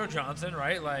 Amy Jo Johnson,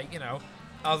 right?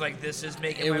 I was like, this is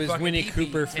making It my was fucking Winnie pee-pee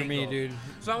Cooper for me, tingle. dude.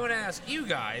 So I want to ask you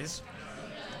guys,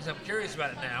 because I'm curious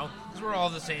about it now, because we're all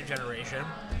the same generation.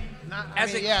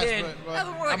 As a kid, we're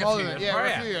I'm a older few than years, yeah, right?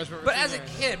 we're a few years. But as a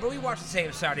kid, we watched the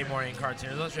same Saturday morning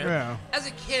cartoons. Let's say. Yeah. As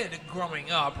a kid growing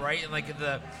up, right, in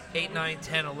the 8, 9,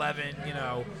 10, 11,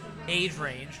 age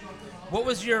range, what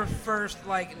was your first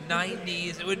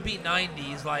 90s? It would be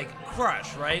 90s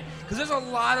crush, right? Because there's a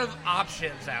lot of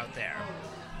options out there.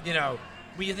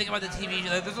 When you think about the TV,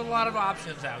 there's a lot of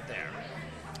options out there.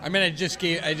 I mean, I just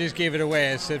gave it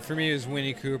away. I said for me it was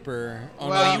Winnie Cooper. On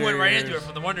Well, You Wonder went right Years. into it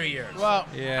from the Wonder Years. Well,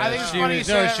 Yeah, I think it's she funny you was,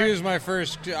 say no, that, she right? was my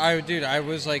first. I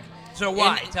was like. So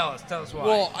why? in- Tell us why.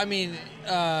 Well, I mean,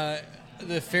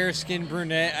 the fair-skinned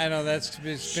brunette. I know it's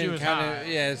She been was kind hot. of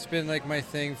it's been my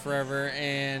thing forever,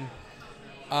 and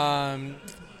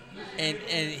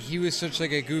he was such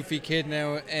a goofy kid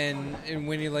now, and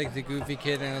Winnie liked the goofy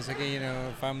kid, and I was like,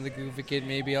 if I'm the goofy kid,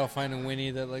 maybe I'll find a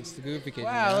Winnie that likes the goofy kid.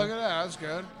 Wow, look at that. That's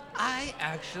good. I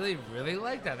actually really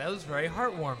like that. That was very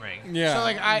heartwarming. Yeah. So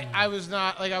I was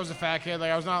not I was a fat kid.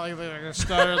 I was not a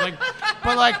stutter.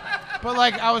 but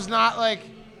I was not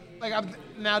I'm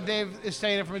now Dave is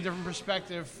saying it from a different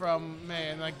perspective from me,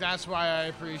 and that's why I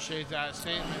appreciate that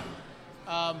statement.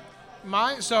 I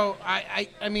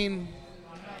mean,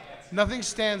 nothing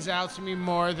stands out to me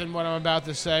more than what I'm about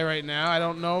to say right now. I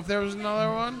don't know if there was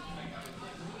another one.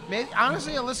 Maybe,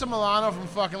 honestly, Alyssa Milano from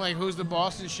fucking like Who's the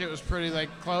Boss and shit was pretty like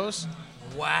close.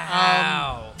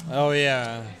 Wow. Oh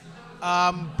yeah.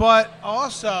 But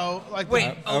also like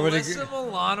Wait, I would Alyssa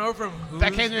Milano from Who's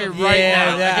that came to me the right yeah,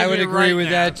 now. that, I would agree with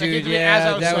that, That came dude. to me as Yeah,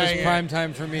 I was that was saying it. prime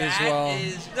time for me as That well.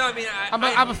 is no. I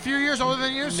mean, I'm a few years older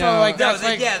than you, so No. like no, that's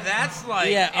like yeah, that's like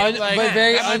Yeah, like, but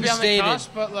very that might be on the unstated.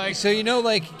 cusp, but like, So you know,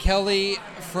 like Kelly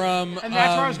from. and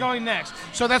that's where I was going next.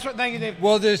 So that's what. Thank you, Dave.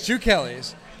 Well, there's two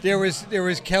Kellys. There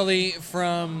was Kelly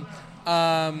from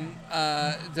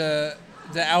the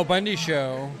Al Bundy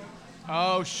show.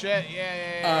 Oh shit!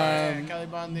 Yeah. Kelly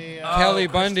Bundy. Kelly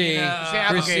Bundy, Christina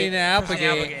Christina Applegate,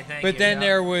 Applegate. thank But you, then yeah.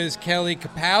 there was Kelly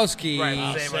Kapowski.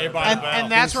 Right, Saved by the Bell.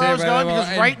 and that's where I was Saved by going the Bell, because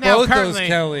and right now, both those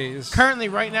currently,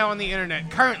 Kellys. right now on the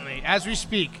internet, currently as we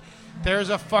speak, there's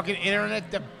a fucking internet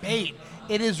debate.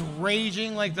 It is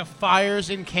raging like the fires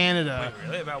in Canada.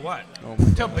 Really? About what?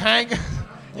 Topanga.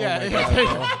 Yeah.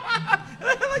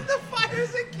 Like the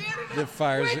fires in Canada. The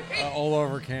fires all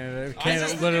over Canada. Is this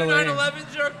Canada, the literally.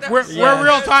 9/11 joke? That We're, was we're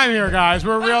real time here, guys.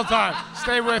 We're real time.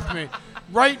 Stay with me.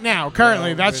 Right now,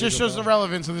 currently, that just shows the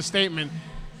relevance of the statement.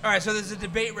 All right, so there's a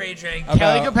debate raging.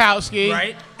 Kelly Kapowski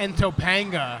Right. and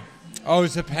Topanga. Oh,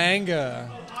 Topanga.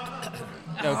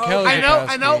 No, Kelly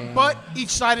I know, Kapowski. but each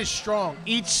side is strong.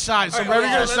 Each side. So All right, what are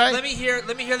you gonna say? Let me hear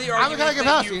the I'm argument Kelly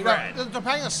that you Kapowski. read. No,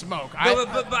 Topanga's smoke. No,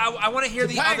 but I want to hear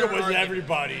the other Topanga was argument.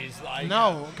 everybody's. Like,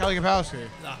 No, Kelly Kapowski.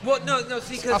 Well, no,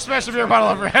 see, I'll because smash the beer bottle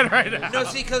over her head right now. no,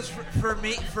 see, because for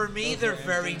me, they're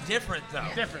very different, though.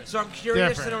 Different. So I'm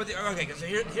curious Different. to know what the okay. So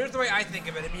here's the way I think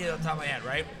of it immediately on top of my head,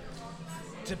 right?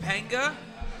 Topanga,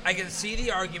 I can see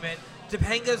the argument.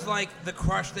 Topanga's like the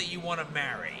crush that you want to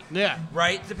marry. Yeah.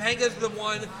 Right? Topanga's the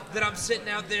one that I'm sitting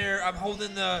out there, I'm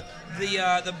holding the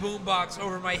boom box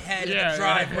over my head in Yeah, the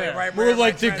driveway, yeah. right? More where my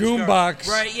like the friends goom go. box.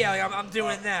 Right, yeah, like I'm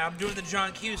doing that. I'm doing the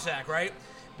John Cusack, right?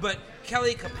 But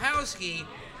Kelly Kapowski,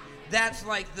 that's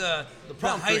like the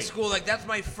prom high queen. school, like that's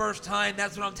my first time.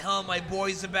 That's what I'm telling my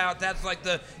boys about. That's like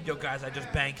yo guys, I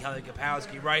just banged Kelly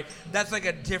Kapowski, right? That's like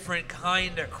a different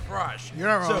kind of crush. You're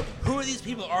not wrong. So who are these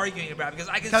people arguing about? Because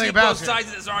I can Kelly see both Kapowski. sides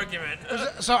of this argument.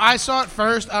 So I saw it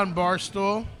first on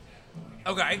Barstool,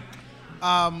 Okay.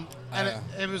 and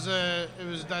it was a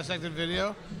dissected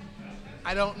video.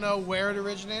 I don't know where it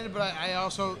originated, but I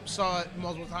also saw it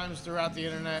multiple times throughout the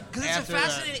internet. Because it's after a that.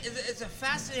 fascinating, it's a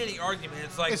fascinating argument.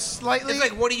 It's like It's slightly- It's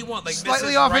like, what do you want? Like slightly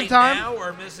Mrs. off in right time. now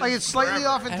or Mrs. Like it's slightly forever?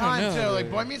 off in I don't time know, too. Like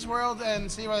dude. Boy Meets World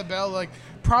and Saved by the Bell, like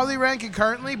probably rank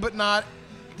concurrently, but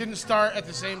didn't start at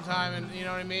the same time. And you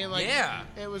know what I mean? Like Yeah.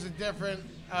 it was a different.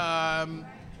 So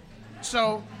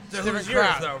So it's a who's different yours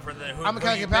crowd. though? For the who, I'm a who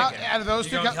Kelly you Kapowski. picking? Out of those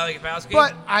You two, going Kelly Kapowski.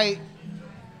 but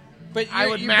But I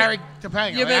would marry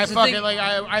Topanga. Yeah, Like, but I that's the fucking thing- like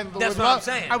I That's would what love. I'm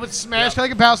saying. I would smash Kelly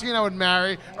Kapowski and I would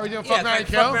marry. Or you know, yeah, fuck, it's marry, like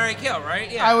kill. fuck, marry, kill, right?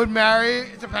 Yeah. I would marry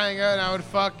Topanga and I would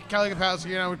fuck Kelly Kapowski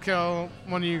and I would kill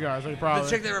one of you guys. Like The probably.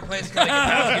 chick that replaced Kelly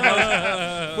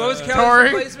Kapowski. What was Kelly's Tori.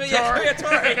 replacement?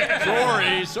 Yeah,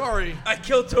 Tori. Sorry. I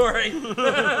killed Tori.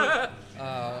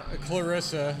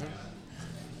 Clarissa.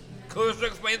 Clarissa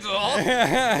explains it all. Is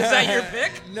that your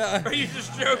pick? No. Or are you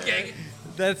just joking?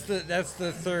 That's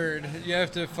the third. You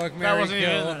have to fuck, That marry, wasn't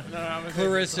even. kill. No, I was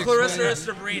Clarissa. Clarissa explains- is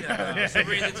Sabrina. Though.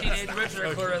 Sabrina the Teenage Witch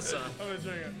or Clarissa?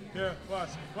 Yeah,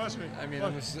 watch me. I mean,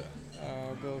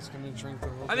 Bill's gonna drink the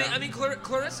whole. I mean,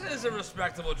 Clarissa is a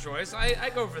respectable choice. I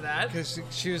go for that. because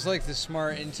she was like the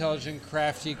smart, intelligent,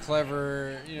 crafty,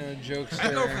 clever, jokester.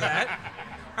 I go for that.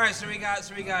 All right, so we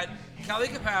got Kelly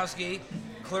Kapowski.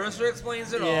 Clarissa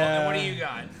explains it all. Yeah. And what do you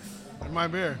got? My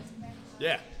beer.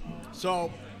 Yeah.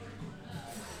 So,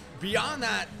 beyond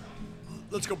that,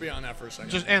 let's go beyond that for a second.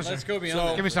 Just answer. Let's go beyond. So-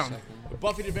 that Give me for a something. second.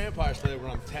 Buffy the Vampire Slayer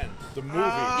when I'm 10. The movie.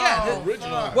 Yeah, the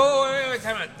original. Wait,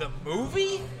 time out. The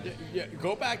movie? Yeah,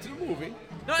 go back to the movie.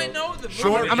 No, I know the movie.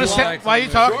 Short I'm gonna Blonde. stand. While you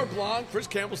talk, Short blonde, Chris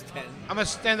Campbell's 10. I'm gonna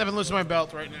stand up and loosen my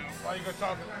belt right now. While you go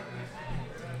talking.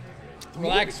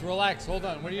 Relax. Hold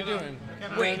on. What are you doing?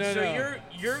 Wait, no, so no.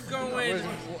 you're going.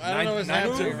 I don't know what's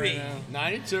happening movie. right now.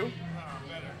 92.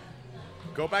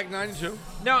 Go back 92.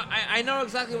 No, I know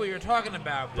exactly what you're talking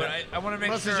about, but I want to make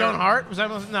Melissa sure. Joan Hart? Was that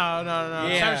Melissa? No.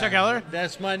 Sarah Michelle Gellar?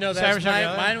 That's my Sarah That's Michelle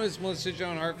Gellar? mine was Melissa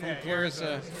Joan Hart from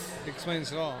Clarissa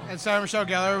Explains It All. And Sarah Michelle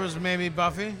Gellar was maybe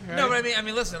Buffy. Right? No, but I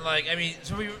mean, listen,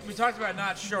 so we talked about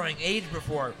not showing age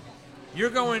before. You're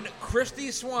going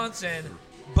Christy Swanson,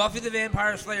 Buffy the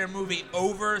Vampire Slayer movie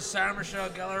over Sarah Michelle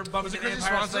Gellar, Buffy Was the it Christy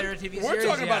Vampire Swanson? Slayer TV We're series.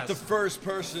 talking about the Yes. first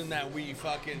person that we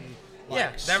fucking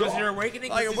Yeah, that was your awakening.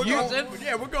 Like,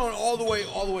 we're going all the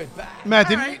way back. Matt,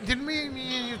 didn't me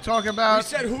and you talk about? We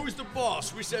said who's the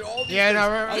boss. We said all these Yeah, things. no,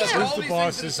 I yeah. said all Who's the these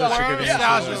boss things is that such a are good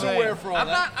nostalgia answer. aware for all I'm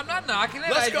that. not knocking it.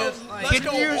 Let's I go. just, like, Let's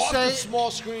Didn't go you off say- the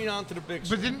small screen onto the big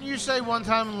screen. But didn't you say one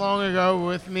time long ago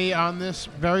with me on this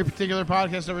very particular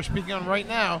podcast that we're speaking on right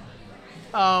now,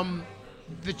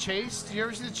 The Chase? Did you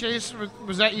ever see The Chase?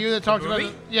 Was that you that talked about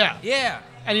movie? it? Yeah. Yeah.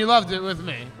 And you loved it with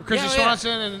me. Chrissy Yeah,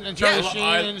 Swanson and Charlie Yeah.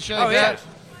 Sheen and shit like Oh, yeah. that.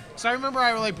 So I remember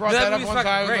I like brought That that up movie's one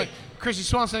fucking time. great. Like, Chrissy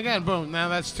Swanson again. Boom. Now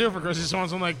that's 2 for Chrissy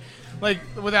Swanson. Like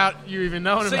without you even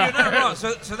knowing So about you're not it. wrong.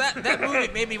 So that movie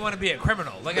made me want to be a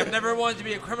criminal. Like, I've never wanted to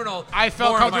be a criminal. I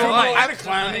felt more in my comfortable. life. and a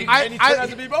clown, and I- he turned out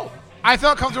to be both. I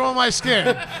felt comfortable in my skin.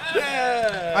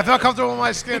 Yeah. I felt comfortable in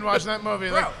my skin watching that movie.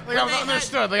 Bro, Like when I they had-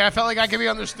 understood. Like I felt like I could be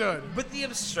understood. But the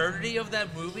absurdity of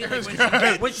that movie, like was when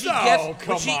good. when she No, gets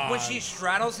come when on. she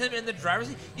straddles him in the driver's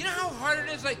seat, you know how hard it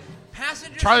is, like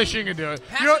passenger Charlie seat, Sheen could do it.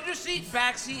 You know- Passenger seat,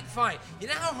 back seat, fine. You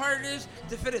know how hard it is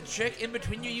to fit a chick in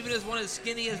between you, even as one as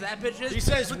skinny as that bitch is. He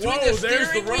says, between "Whoa, the there's the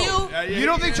steering road." wheel. Yeah, yeah, You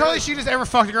don't think Charlie Sheen has ever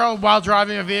fucked a girl while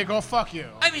driving a vehicle? Fuck you.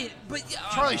 I mean, but yeah,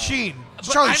 Charlie Sheen. But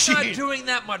Charlie I'm Sheen. not doing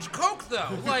that much coke though.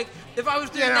 Like if I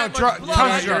was doing Yeah, no, that dr- much blood,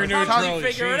 tons I of could drugs. probably Charlie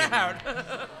figure Sheen. it out.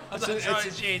 I'm not It's-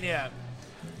 Charlie Sheen, yeah.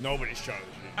 Nobody's Charlie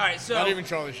Sheen. All right, so Not even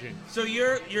Charlie Sheen. So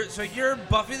you're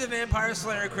Buffy the Vampire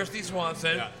Slayer, Christy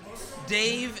Swanson. Yeah.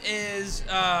 Dave is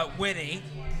Winnie,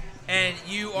 and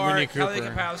you are Winnie Kelly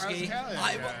Cooper. Kapowski.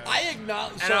 I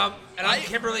acknowledge. And I'm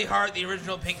Kimberly Hart, the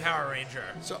original Pink Power Ranger.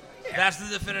 So That's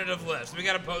the definitive list. We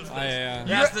got to post this. yeah.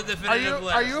 That's the Are definitive you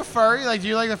list. are you a furry? Like, do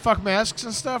you like to fuck masks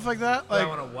and stuff like that? Do I Like,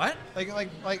 want to what?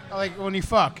 like when you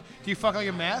fuck, do you fuck like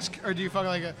a mask or do you fuck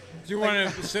like a? Do you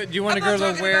want to? So, do you want I'm a girl not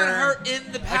to talking wear? about her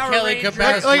in the Power Kelly Ranger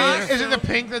Kapowski. Like, costume. is it the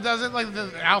pink that does it? Like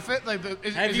the outfit? Like,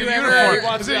 is Have it you a ever- uniform? He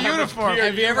wants Is it to a have a uniform? beard.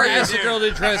 Have you ever asked a girl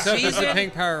to dress up as the Season-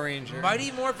 Pink Power Ranger?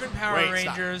 Mighty Morphin Power Wait,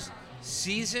 stop. Rangers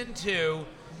season 2.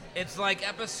 It's like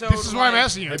episode. This is why I'm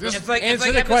asking you. This It's like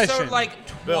Answer the episode question. like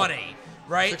 20, Bill.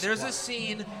 right? There's a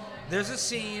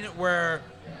scene where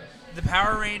the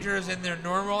Power Rangers in their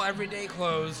normal everyday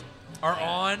clothes are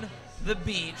on the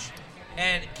beach,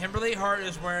 and Kimberly Hart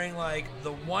is wearing like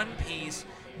the one piece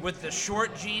with the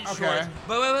short jean Okay. shorts.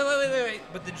 But wait.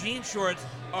 But the jean shorts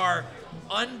are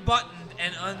unbuttoned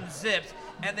and unzipped,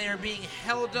 and they are being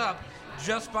held up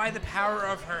just by the power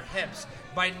of her hips,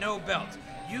 by no belt.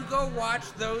 You go watch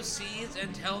those scenes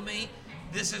and tell me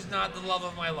this is not the love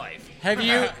of my life. Have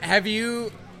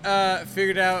you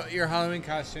figured out your Halloween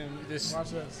costume? Watch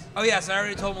this. Oh yes, I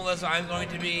already told Melissa I'm going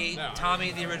to be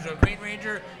Tommy, the original Green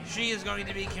Ranger. She is going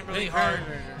to be Kimberly Pink Hart,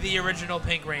 Ranger. the original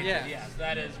Pink Ranger. Yeah. Yes,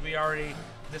 that is. We already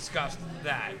discussed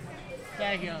that.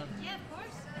 Tag on. Yeah, of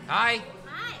course. Hi.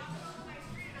 Hi.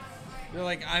 You're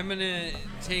like, I'm gonna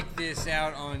take this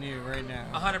out on you right now.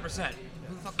 100%.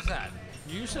 Who the fuck was that?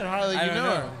 You said hi like I you don't know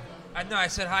know. her. No, I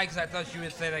said hi because I thought you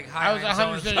would say like hi. I was I'm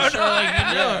 100% so-and-so. sure like you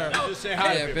knew her. just say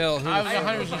hi. Yeah, Bill. Who I the was fuck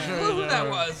 100% was sure. that? I don't know who that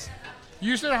was.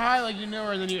 You said hi like you knew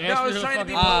her, and then you No, asked I me was who the trying to fuck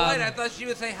be it was. polite. I thought she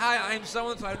would say hi. I'm so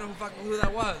and so. I don't know who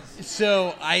that was.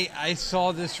 So I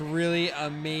saw this really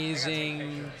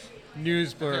amazing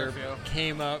news blurb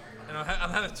came up. And I'm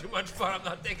having too much fun. I'm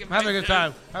not taking. I'm having a good pictures.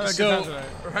 time. Having a good So, time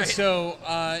today. Right.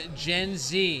 so Gen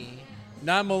Z,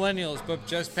 not millennials, but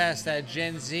just past that,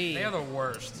 Gen Z. They are the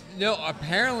worst. No,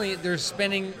 apparently they're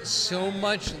spending so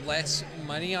much less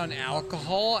money on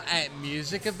alcohol at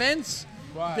music events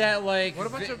Why? that like What a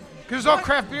bunch of. Because it's all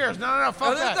craft beers. No,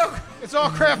 fuck Oh, there's that. no- It's all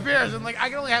craft beers, and like I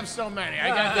can only have so many. I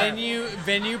got that.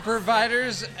 venue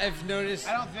providers. I've noticed.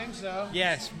 I don't think so.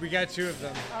 Yes, we got 2 of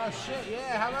them. Oh shit!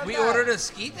 Yeah, how about We that? ordered a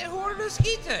skeet. Who ordered a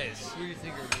skeet taste? Who do you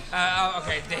think it is?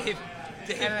 Okay, Dave.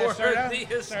 Dave And ordered soda? the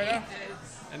skeet Soda?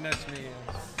 taste. And that's me.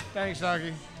 Thanks,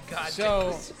 Soggy. God.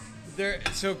 So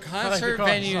concert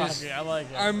venues I like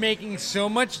it. are making so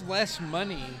much less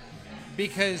money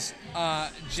because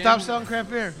Stop selling craft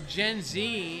beer. Gen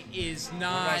Z is Our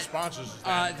not. sponsors.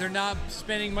 They're not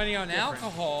spending money on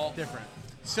alcohol. Different.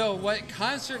 So what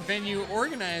concert venue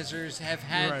organizers have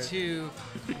had Right. to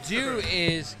do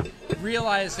is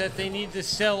realize that they need to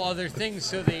sell other things.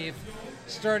 So they've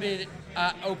started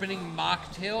opening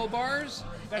mocktail bars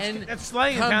and that's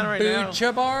slang in town right now.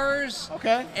 kombucha bars.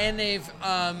 Okay. And they've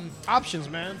Options,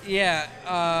 man.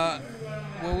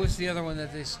 what was the other one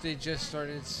that they just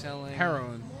started selling?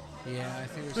 Heroin. Yeah, I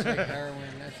think it was like heroin.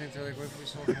 I think they're like, what if we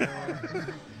sold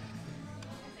heroin?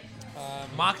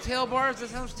 Mocktail bars? That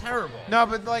sounds terrible. No,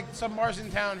 but like some bars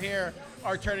in town here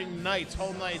are turning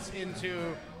whole nights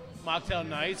into mocktail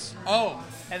nights, Oh,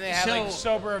 and they have like So-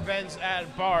 sober events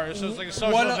at bars. So it's like a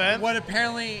social event. What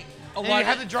apparently And you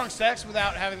have the drunk sex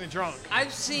without having the drunk.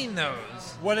 I've seen those.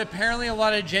 What apparently a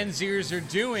lot of Gen Zers are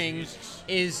doing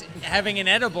is having an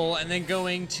edible and then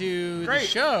going to the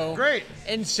show. Great.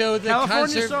 And so the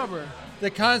California sober. The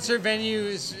concert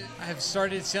venues have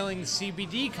started selling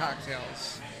CBD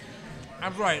cocktails.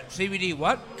 I'm right. CBD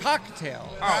what? Cocktails.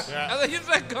 Oh, I thought you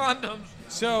said condoms.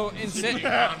 So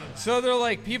so they're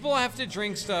like, people have to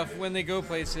drink stuff when they go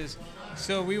places.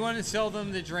 So we want to sell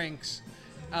them the drinks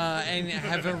and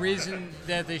have a reason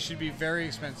that they should be very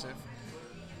expensive.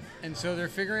 And so they're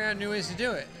figuring out new ways to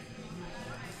do it.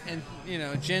 And,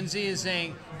 Gen Z is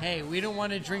saying, hey, we don't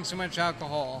want to drink so much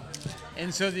alcohol.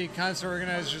 And so the concert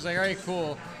organizer's like, all right,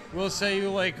 cool. We'll sell you,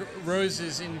 like,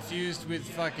 roses infused with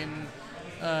fucking,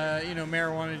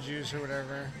 marijuana juice or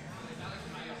whatever.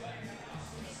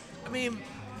 I mean,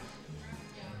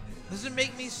 does it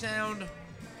make me sound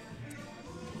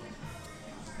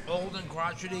old and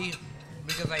crotchety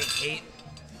because I hate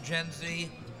Gen Z?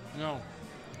 No.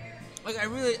 Like, I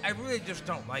really just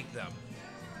don't like them.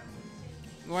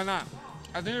 Why not?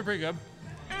 I think they're pretty good.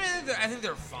 I think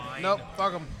they're fine. Nope,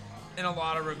 fuck them. In a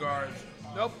lot of regards.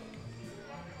 Nope.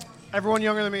 Everyone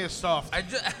younger than me is soft. they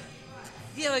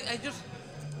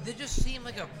just seem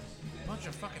like a bunch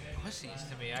of fucking pussies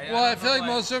to me. I feel like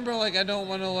most of them are like, I don't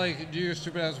want to, like, do your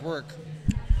stupid ass work.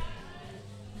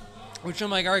 Which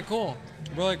I'm like, all right, cool.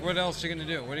 We're like, what else are you going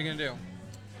to do? What are you going to do?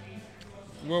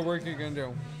 What work are you going to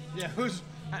do? Yeah,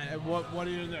 what are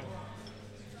you going to do?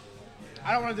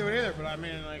 I don't want to do it either, but I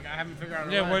mean, like, I haven't figured out a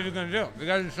way. What are you going to do? You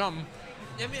got to do something.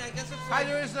 I mean, I guess it's Hi,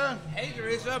 like... Teresa. Hey,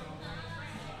 Teresa.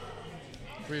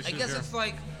 I guess it's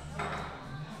like...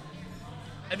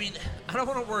 I mean, I don't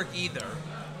want to work either,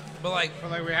 but like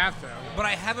we have to. But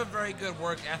I have a very good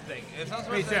work ethic. It's not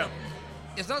so much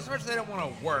it's not so much that I don't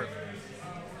want to work.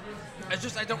 It's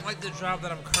just I don't like the job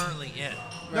that I'm currently in.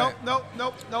 Nope.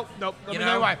 Let me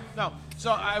tell you why. No.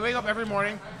 So I wake up every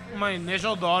morning. My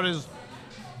initial thought is,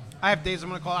 I have days I'm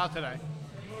going to call out today.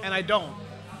 And I don't.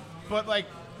 But, like,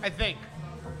 I think,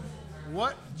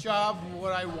 what job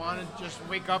would I want to just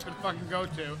wake up and fucking go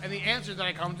to? And the answer that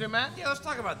I come to, Matt? Yeah, let's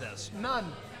talk about this. None.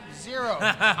 Zero.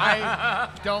 I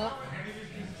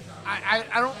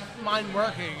don't mind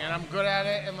working, and I'm good at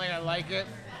it, and, like, I like it.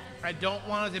 I don't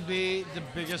want it to be the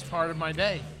biggest part of my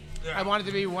day. Yeah. I want it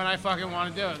to be when I fucking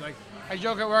want to do it. Like, I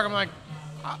joke at work, I'm like,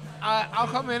 I'll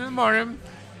come in the morning,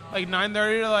 like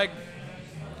 9:30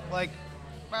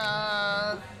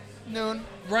 to noon.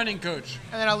 Running coach.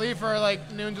 And then I'll leave for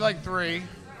like noon to like 3. And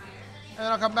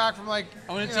then I'll come back from like,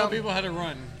 I want to tell people how to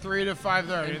run. 3 to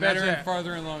 5:30. And better and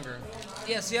farther and longer.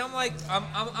 Yeah, see, I'm like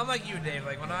you, Dave.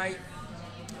 Like when I'm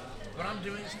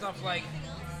doing stuff like.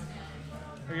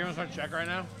 Are you gonna start check right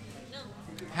now?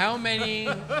 How many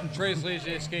Tres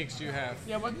Leches cakes do you have?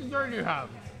 Yeah, what dessert do you have?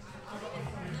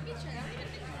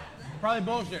 Probably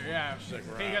bullshit, yeah.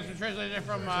 Can you get some Tres Leches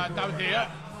from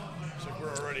Tapatia? It's like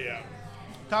we're already out.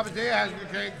 Tapatia has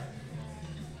good cake.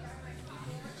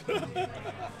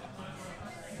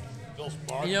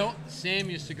 Sam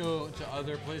used to go to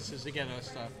other places to get us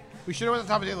stuff. We should have went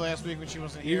to Tapatia last week when she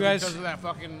wasn't here because of that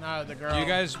fucking the girl. You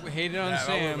guys hated on Sam.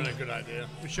 That would have been a good idea.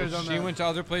 We should have done that. She went to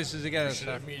other places to get us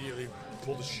stuff. Immediately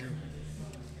pull the chute.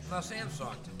 No, Sam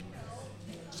sucked.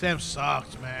 Sam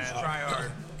sucked, man. Just try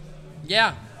hard.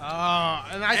 Yeah.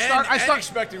 And I start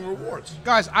expecting rewards.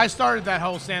 Guys, I started that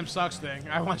whole Sam sucks thing.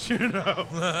 I want you to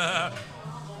know.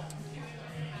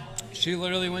 She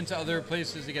literally went to other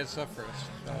places to get stuff first.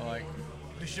 So like,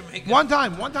 we should make one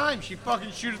time she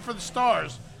fucking shooted for the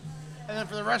stars, and then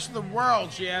for the rest of the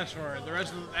world she asked for it. The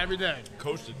rest of every day.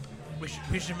 Coasted. We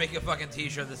should make a fucking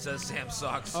T-shirt that says Sam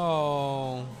sucks.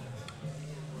 Oh.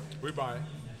 We buy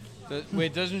it.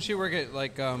 Wait, doesn't she work at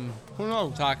like Who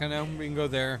knows? Takano? We can go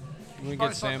there. We can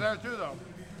get Sam. There too, though.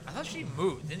 I thought she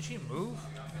moved. Didn't she move?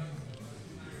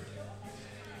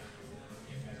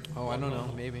 Oh, I don't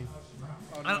know. Maybe.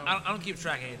 Oh, no. I don't keep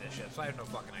track of any of this shit, so I have no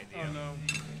fucking idea. Oh no.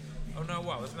 Oh no,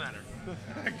 what? What's the matter?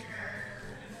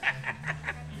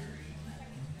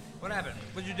 What happened?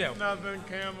 What'd you do? Nothing.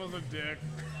 Campbell's a dick.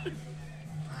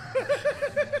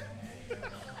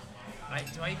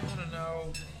 Do I even want to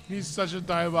know? He's such a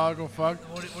diabolical fuck.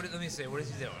 Let me see. What is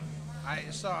he doing? I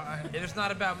saw. If it's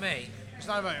not about me. It's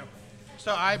not about you.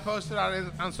 So I posted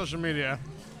on social media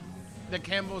that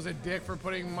Campbell's a dick for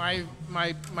putting my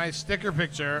sticker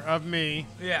picture of me.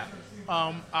 Yeah.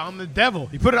 On the devil.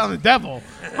 He put it on the devil.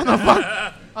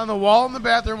 on the wall in the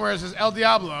bathroom where it says El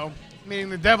Diablo, meaning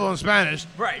the devil in Spanish.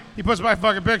 Right. He puts my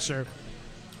fucking picture.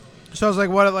 So I was like,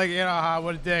 what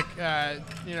a dick.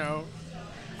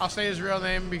 I'll say his real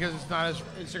name because it's not his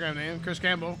Instagram name, Chris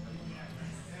Campbell.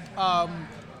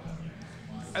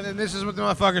 And then this is what the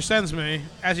motherfucker sends me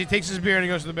as he takes his beer and he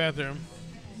goes to the bathroom.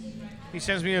 He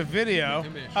sends me a video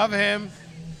of him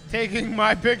taking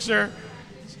my picture,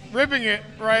 ripping it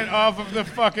right off of the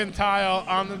fucking tile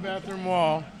on the bathroom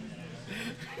wall.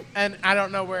 And I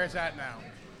don't know where it's at now.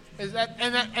 Is that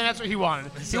and that's what he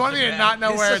wanted. He wanted me to not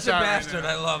know where it's at. He's such a bastard.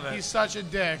 Right now. I love it. He's such a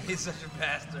dick. He's such a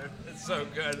bastard. It's so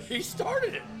good. He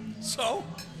started it. So,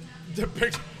 the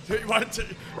picture. You wanted to.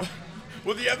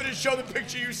 Will the evidence show the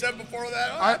picture you sent before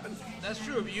that happened? That's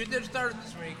true. But you did start it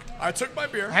this week. I took my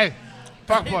beer. Hey,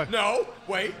 fuck boy. No,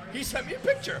 wait. He sent me a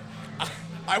picture.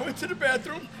 I went to the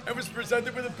bathroom and was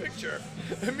presented with a picture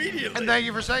immediately. And thank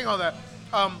you for saying all that.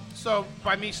 So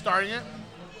by me starting it,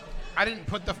 I didn't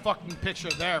put the fucking picture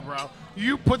there, bro.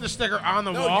 You put the sticker on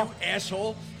the wall. You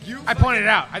asshole. I pointed it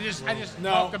out. I just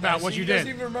talked about what you He did. doesn't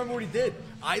even remember what he did.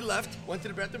 I left, went to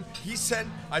the bathroom.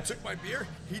 I took my beer.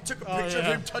 He took a picture of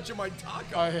him touching my taco.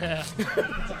 Oh, yeah.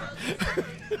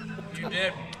 You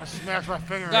did. I smashed my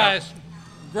finger. Guys,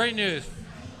 great news.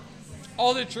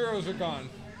 All the churros are gone.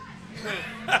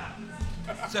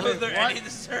 So is there any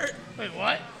dessert? Wait,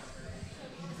 what?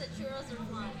 Is it churros or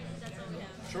flan? That's what we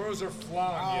have. Churros are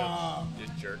flying, you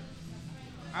jerk.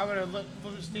 I would have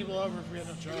flipped Steve over if we had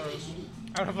no churros.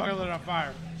 I would have fucking lit it on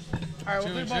fire. All right, we'll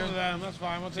Two take and both two. of them. That's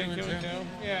fine. We'll take Two two and and two.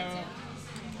 two. Yeah.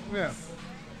 Yeah.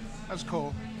 That's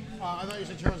cool. I thought you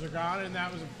said churros are gone, and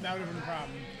that would have been a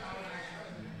problem.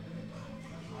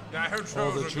 Yeah, I heard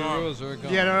All the churros are gone. churros are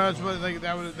gone. Yeah, no, that's what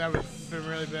that would have been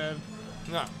really bad.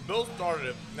 No, Bill started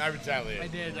it. And I I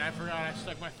retaliated. did. I forgot. I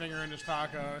stuck my finger in his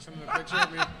taco. I sent him a picture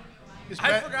of me.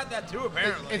 I forgot that too,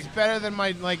 apparently. It's better than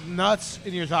my nuts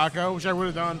in your taco, which I would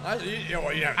have done.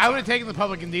 Yeah, I would have taken the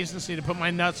public indecency to put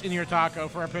my nuts in your taco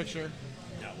for a picture.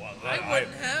 I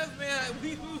wouldn't have,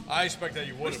 man. I expect that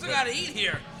you We would still have. got to eat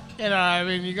here. And I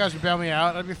mean, you guys would bail me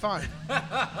out. I'd be fine.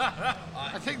 I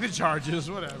take the charges,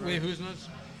 whatever. Wait, who's nuts?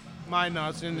 My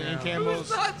nuts in Who's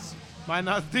Campbell's. nuts? My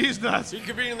nuts. These nuts. He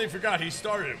conveniently forgot he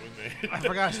started it with me. I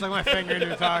forgot I stuck my finger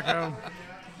into a taco.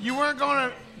 You weren't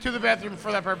going to the bathroom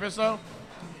for that purpose, though?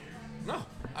 No,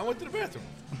 I went to the bathroom.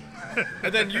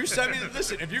 And then you sent me.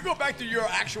 Listen, if you go back to your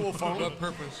actual phone, What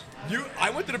purpose? I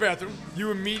went to the bathroom.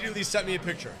 You immediately sent me a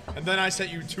picture, and then I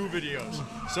sent you 2 videos.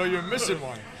 So you're missing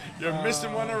one. You're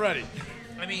missing one already.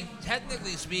 I mean,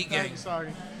 technically speaking, Thanks,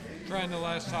 sorry. Trying the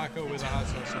last taco with a hot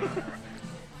sauce on it.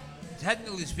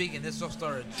 technically speaking, this all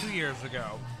started 2 years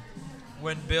ago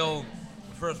when Bill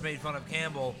first made fun of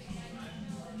Campbell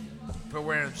for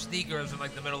wearing sneakers in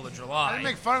like the middle of I July. didn't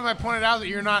make fun of him. I pointed out that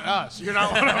you're not us. You're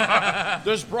not one of us.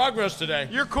 There's progress today.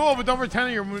 You're cool, but don't pretend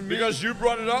that you're me. Because you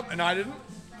brought it up and I didn't.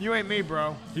 You ain't me,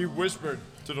 bro. He whispered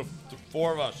to the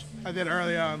 4 of us. I did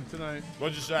early on tonight.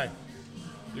 What'd you say?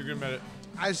 You can admit it.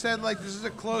 I said, like, this is the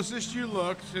closest you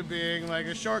look to being, like,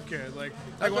 a short kid. Like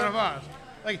That's one what- of us.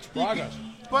 Like, Progress.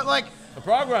 But, like, The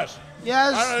progress.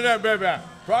 yes. I don't know, baby.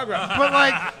 Progress. But,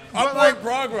 like, Upward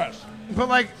progress. but,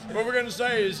 like, What we're gonna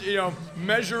say is,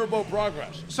 measurable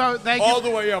progress. so thank All you. the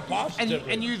way up positive.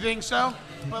 And you think so?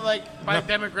 But, like, by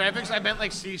demographics, I meant,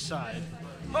 like, Seaside.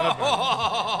 That's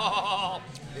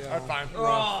fine.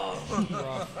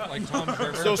 Like Tom's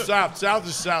River. Still south. South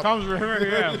is south. Tom's River,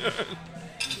 yeah.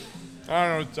 I don't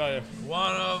know what to tell you.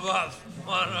 One of us.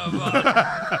 One of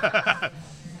us.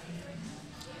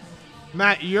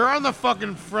 Matt, you're on the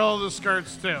fucking frill of the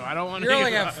skirts, too. I don't want to You're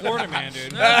like a Florida man,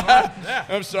 dude.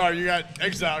 I'm sorry, you got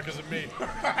exiled because of me.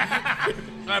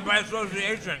 By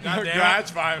association. God damn it.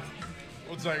 That's fine.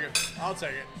 We'll take it. I'll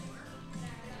take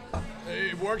it.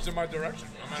 It works in my direction.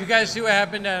 Did you guys see what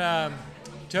happened at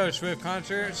Taylor Swift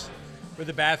concerts with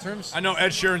the bathrooms? I know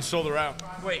Ed Sheeran sold her out.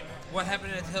 Wait, what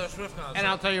happened at Taylor Swift concert? And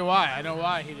I'll tell you why. I know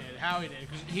why he did, how he did,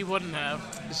 because he wouldn't have.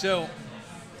 So,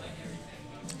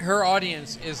 her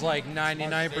audience is like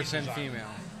 99% female.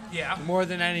 yeah. More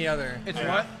than any other. It's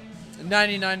what?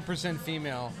 99%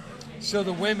 female. So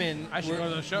the women I should go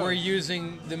to the show. were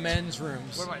using the men's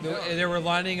rooms. What am I doing? They were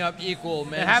lining up equal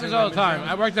men's It happens and all the women's time. I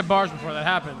rooms. worked at bars before that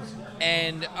happens.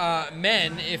 And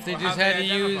men, if they Well, just how had they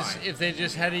to use, identify? if they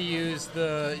just had to use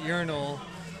the urinal,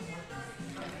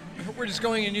 we're just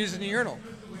going and using the urinal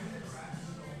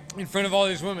in front of all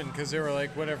these women because they were like,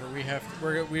 whatever,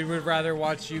 we would rather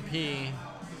watch you pee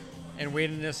and wait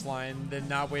in this line than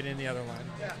not wait in the other line.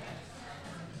 Yeah.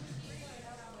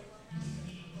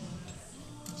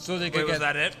 So they Wait, could was get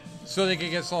that it? so they could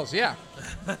get salts. Yeah.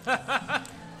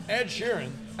 Ed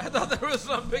Sheeran. I thought there was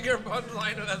some bigger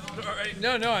punchline to that story.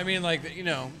 No. I mean, like,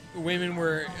 women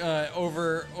were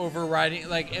overriding.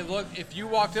 Like, it looked. If you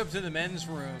walked up to the men's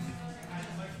room,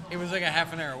 it was like a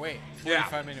half an hour wait,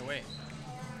 45-minute wait.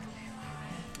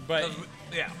 But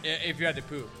Yeah. if you had to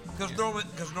poop,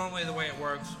 Because normally the way it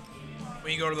works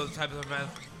when you go to those types of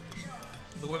events,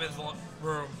 the women's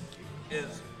room the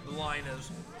line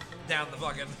is down the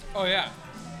fucking. Oh yeah,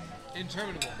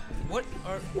 interminable. What?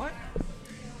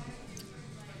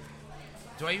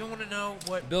 Do I even want to know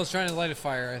what? Bill's trying to light a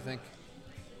fire, I think.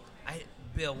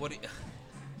 Bill, what?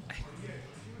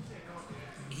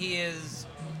 He is.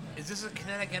 Is this a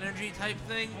kinetic energy type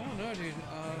thing? Oh no, dude.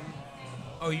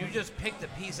 Oh, you just picked a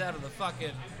piece out of the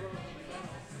fucking.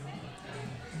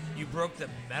 You broke the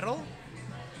metal?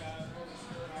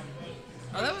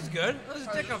 Oh, that was good. There's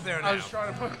a dick up there now. I was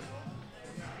trying to put.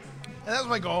 And that was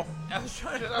my goal. I was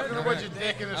trying to. I was going to wedge a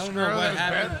dick in the I don't screw know what that was I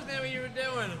happened. bent. understand what you were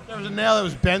doing. There was a nail that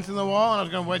was bent in the wall, and I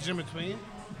was going to wedge it in between.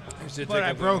 But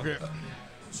I broke it.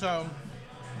 So,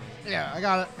 yeah, I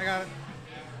got it.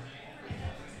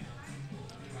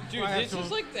 Dude, I have this to- is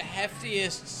like the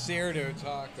heftiest Cerdo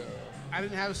taco. I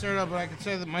didn't have a syrup, but I could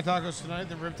say that my tacos tonight,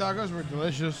 the rib tacos, were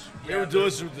delicious. They were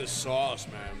delicious with this sauce,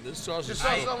 man. This sauce The is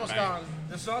sauce is so almost banging. gone.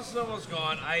 The sauce is almost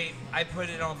gone. I put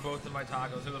it on both of my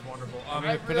tacos. It was wonderful.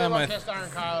 I put really on want my- Cast Iron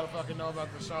Kyle to fucking know about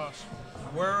the sauce.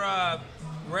 we're at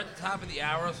the top of the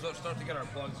hour, so let's start to get our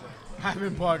plugs in. I've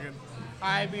been plugging.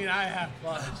 I mean, I have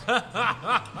plugs.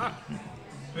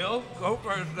 Bill, go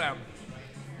first then.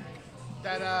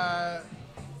 That,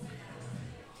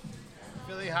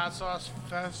 Philly Hot Sauce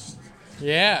Fest.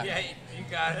 Yeah. Yeah, you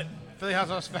got it.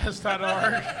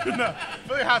 PhillyHotSauceFest.org. No,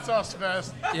 Philly Hot Sauce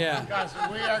Fest. Yeah. Guys,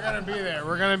 we are going to be there.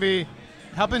 We're going to be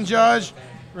helping judge.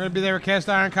 We're going to be there with Cast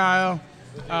Iron Kyle.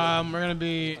 We're going to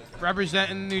be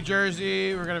representing New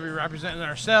Jersey. We're going to be representing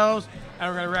ourselves. And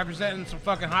we're going to be representing some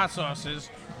fucking hot sauces,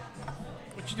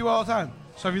 which you do all the time.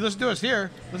 So if you listen to us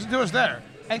here, listen to us there.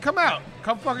 And come out.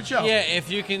 Come fucking show. Yeah, if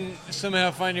you can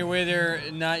somehow find your way there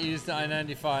and not use the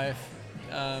I-95,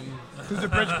 Because the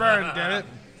bridge burned, damn it.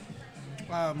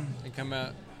 and come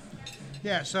out.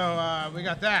 Yeah, so we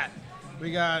got that.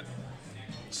 We got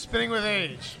Spinning with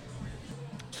Age.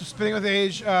 So Spinning with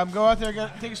Age, go out there,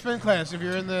 take a spin class if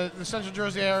you're in the Central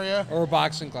Jersey area, Or a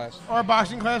boxing class. or a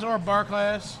boxing class, or a bar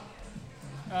class.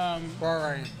 Bar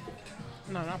right.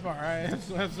 No, not bar. Right?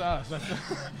 That's us.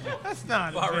 That's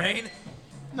not. Bahrain.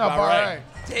 No, bar. Right.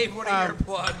 Dave, what are your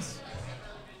plugs?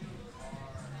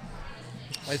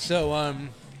 Right, so,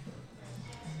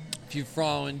 if you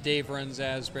following Dave runs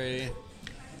Asbury,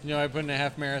 you know I put in a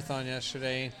half marathon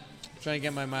yesterday, trying to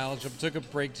get my mileage up. Took a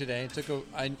break today.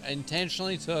 I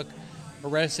intentionally took a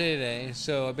rest day today.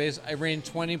 So I ran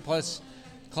 20 plus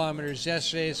kilometers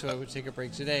yesterday, so I would take a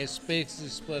break today. It's basically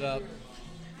split up.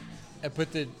 I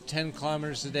put the 10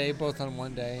 kilometers a day both on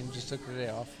one day and just took the day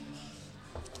off.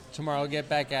 Tomorrow I'll get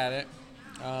back at it.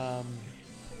 A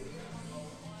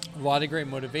lot of great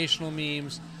motivational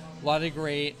memes. A lot of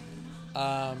great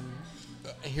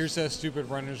here's how stupid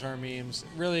runners are memes.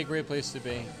 Really a great place to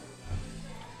be.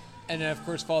 And then, of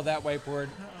course, follow that whiteboard.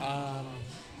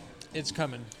 It's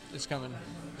coming. It's coming.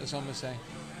 That's all I'm going to say.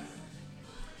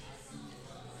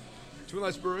 Twin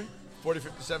Lights Brewery,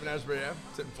 4057 Asbury Ave,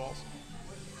 Tinton Falls.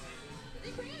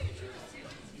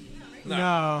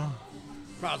 No.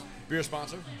 Proud beer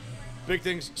sponsor. Big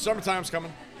things. Summertime's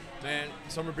coming. Man,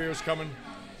 summer beer's coming.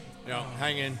 You know,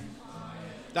 hang in.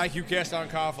 Thank you, Cast Iron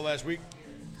Kyle, for last week.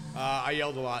 I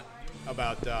yelled a lot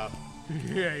about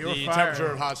Yeah, you were the fired.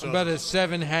 temperature of hot sauce. About a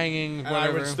 7 hanging, And I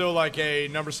whatever. would still like a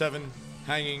number 7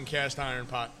 hanging cast iron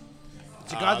pot.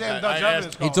 It's a goddamn that Dutch I oven. asked-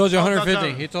 It's He called. told you Dutch 150.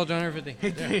 oven. He told you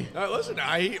 150. Listen,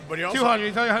 but he also 200.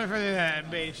 He told you 150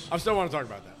 at base. I still want to talk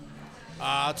about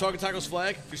that. Talking Tacos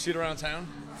flag. If you see it around town,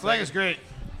 Flag is great.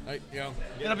 you know,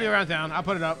 It'll be around town. I'll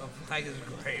put it up. Flag is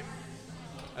great.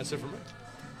 that's it for me.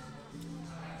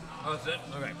 Oh, that's it?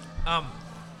 Okay.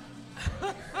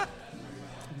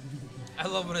 I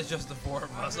love when it's just the four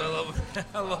of us. I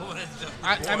love when it's just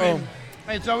the I mean,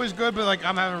 it's always good, but like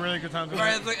I'm having a really good time doing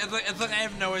Right, it. it's like I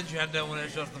have no agenda when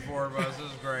it's just the four of us. This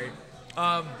is great.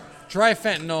 Try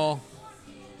fentanyl.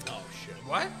 Oh shit.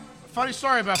 What? Funny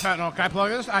story about fentanyl. Can I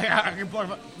plug this? I can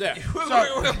plug. Yeah. We're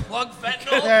gonna plug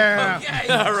fentanyl? Yeah.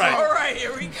 Okay. All right. All right,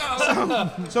 here we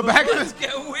go. So back in Let's the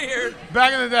get weird.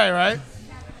 back in the day, right?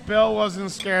 Bill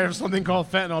wasn't scared of something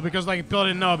called fentanyl because like Bill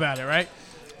didn't know about it, right?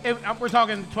 We're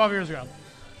talking 12 years ago.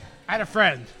 I had a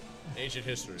friend. Ancient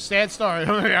history. Sad story.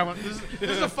 This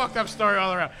is a fucked up story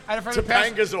all around. I had a friend who passed.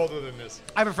 Topanga's older than this.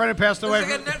 I have a friend who passed away. It's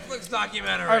like a From, Netflix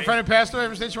documentary. I have a friend who passed away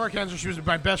from stage 4 cancer. She was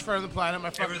my best friend on the planet. My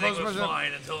fucking Everything closest was person.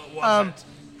 fine until it wasn't.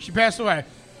 She passed away.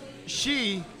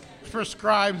 She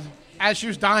prescribed, as she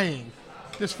was dying,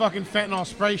 this fucking fentanyl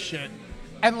spray shit.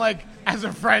 And like, as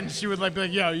a friend, she would like be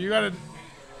like, "Yo, you gotta."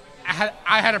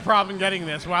 I had a problem getting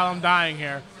this while I'm dying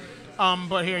here,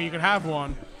 but here you can have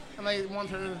one. And like one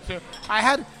turned into two. I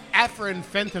had Afrin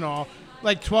fentanyl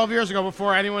like 12 years ago,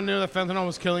 before anyone knew that fentanyl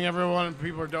was killing everyone and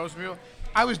people were dosing people,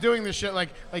 I was doing this shit like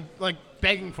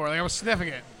begging for it. Like I was sniffing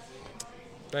it.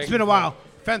 It's been a while.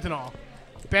 Fentanyl.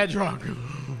 Bad drug.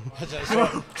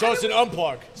 So it's an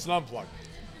unplug. It's an unplug.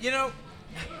 You know,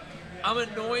 I'm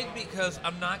annoyed because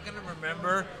I'm not going to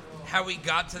remember how we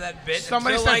got to that bit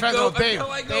Somebody until said I go, fentanyl. Dave.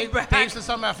 until I go Dave back said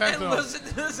something about fentanyl. and listen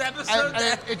to this episode.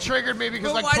 And it triggered me because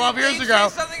But like why 12 did years Dave ago,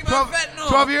 say something about fentanyl?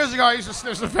 12 years ago, I used to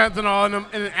sniff some fentanyl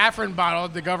in an Afrin bottle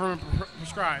that the government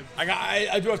prescribed.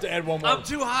 I do have to add one more. I'm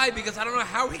too high because I don't know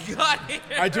how we got here.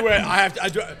 I do. We have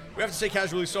to say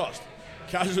casually sauced.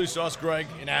 Casually sauced, Greg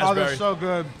in Asbury. Oh, they're so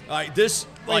good. Like this.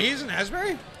 Like he's in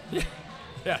Asbury?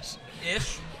 yes.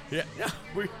 Ish. Yeah.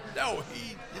 No.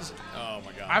 He is. Oh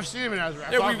my God. I've seen him in Asbury.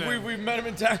 Yeah, we met him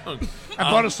in town.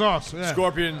 I bought a sauce. Yeah.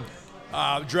 Scorpion,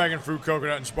 dragon fruit,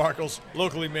 coconut, and sparkles,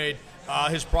 locally made.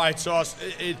 His pride sauce,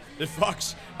 it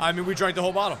fucks. I mean, we drank the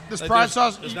whole bottle. This pride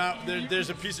sauce. There's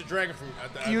a piece of dragon fruit.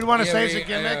 You'd want to Yeah, say it's a yeah,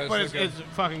 gimmick, but it's it's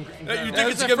fucking. You incredible. think That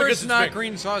was it's the a gimmick? first It's not big.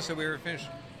 green sauce that we were finishing.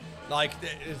 Like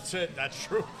that's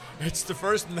true. It's the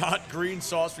first not green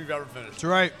sauce we've ever finished. That's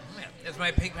right. It's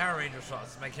my pink Power Ranger sauce.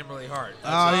 It's my Kimberly Hart.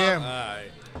 Oh yeah.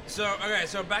 So okay,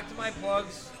 so back to my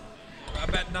plugs.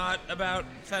 Not about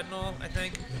fentanyl, I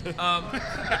think.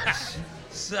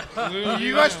 So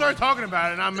You guys start talking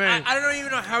about it, not me. I don't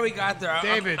even know how we got there.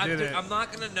 David did it. I'm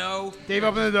not gonna know Dave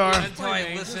opened the door. until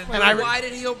I listen. And Why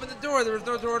did he open the door? There was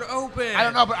no door to open. I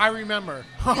don't know, but I remember.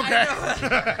 Okay.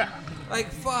 Like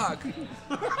fuck.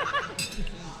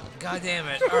 God damn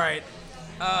it! All right.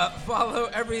 Follow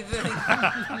everything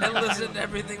and listen to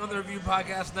everything on the Review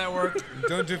Podcast Network.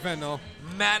 Don't do fentanyl.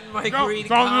 Matt and Mike Don't Read do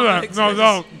that. Comics. No,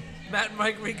 don't. Matt and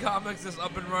Mike Read Comics is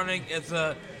up and running. It's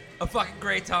a fucking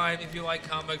great time. If you like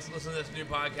comics, listen to this new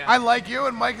podcast. I like you,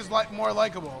 and Mike is more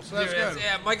likable, so that's Dude, good.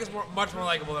 yeah, Mike is much more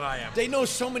likable than I am. They know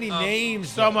so many names.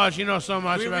 So much, you know so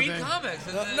much We about read things. comics.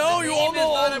 No, you all theme is know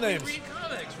all not the that we names. Read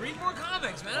comics. Read more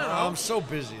comics, man. I don't know. I'm so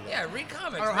busy. Though. Yeah, read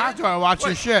comics. I don't man. have to. I watch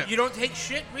your shit. You don't take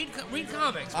shit. Read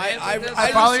comics. Man.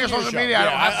 I follow your listen to social show. media. I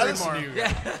don't have to listen anymore. to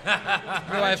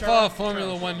you. Well, I follow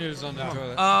Formula One news on the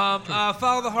toilet.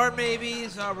 Follow the Heart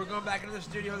Maybes. We're going back into the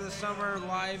studio this summer.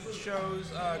 Live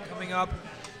shows coming up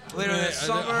later this A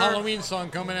summer. Halloween song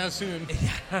coming out soon.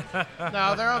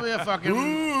 No, there'll be a fucking.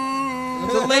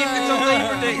 It's a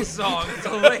Labor Day song. It's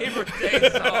a Labor Day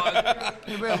song.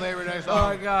 It'll be a Labor Day Oh song.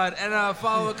 my God! And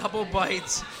follow a couple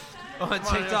bites on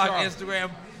TikTok,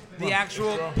 Instagram. The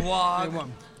actual blog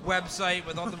website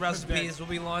with all the recipes will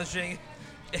be launching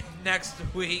next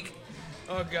week.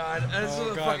 Oh God! And this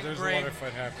is fucking there's great. a water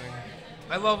fight happening.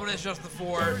 I love when it's just the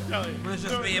four. When it's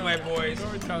just me and my boys.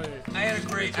 Tell you. I had a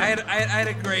great week. I had a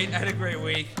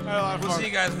lot of We'll fun. see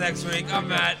you guys next week. I'm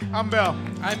Matt. I'm Bill.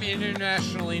 I'm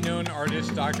internationally known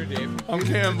artist Dr. Dave. I'm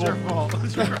Campbell.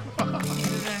 It's your fault.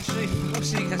 Internationally, we'll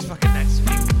see you guys fucking next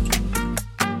week.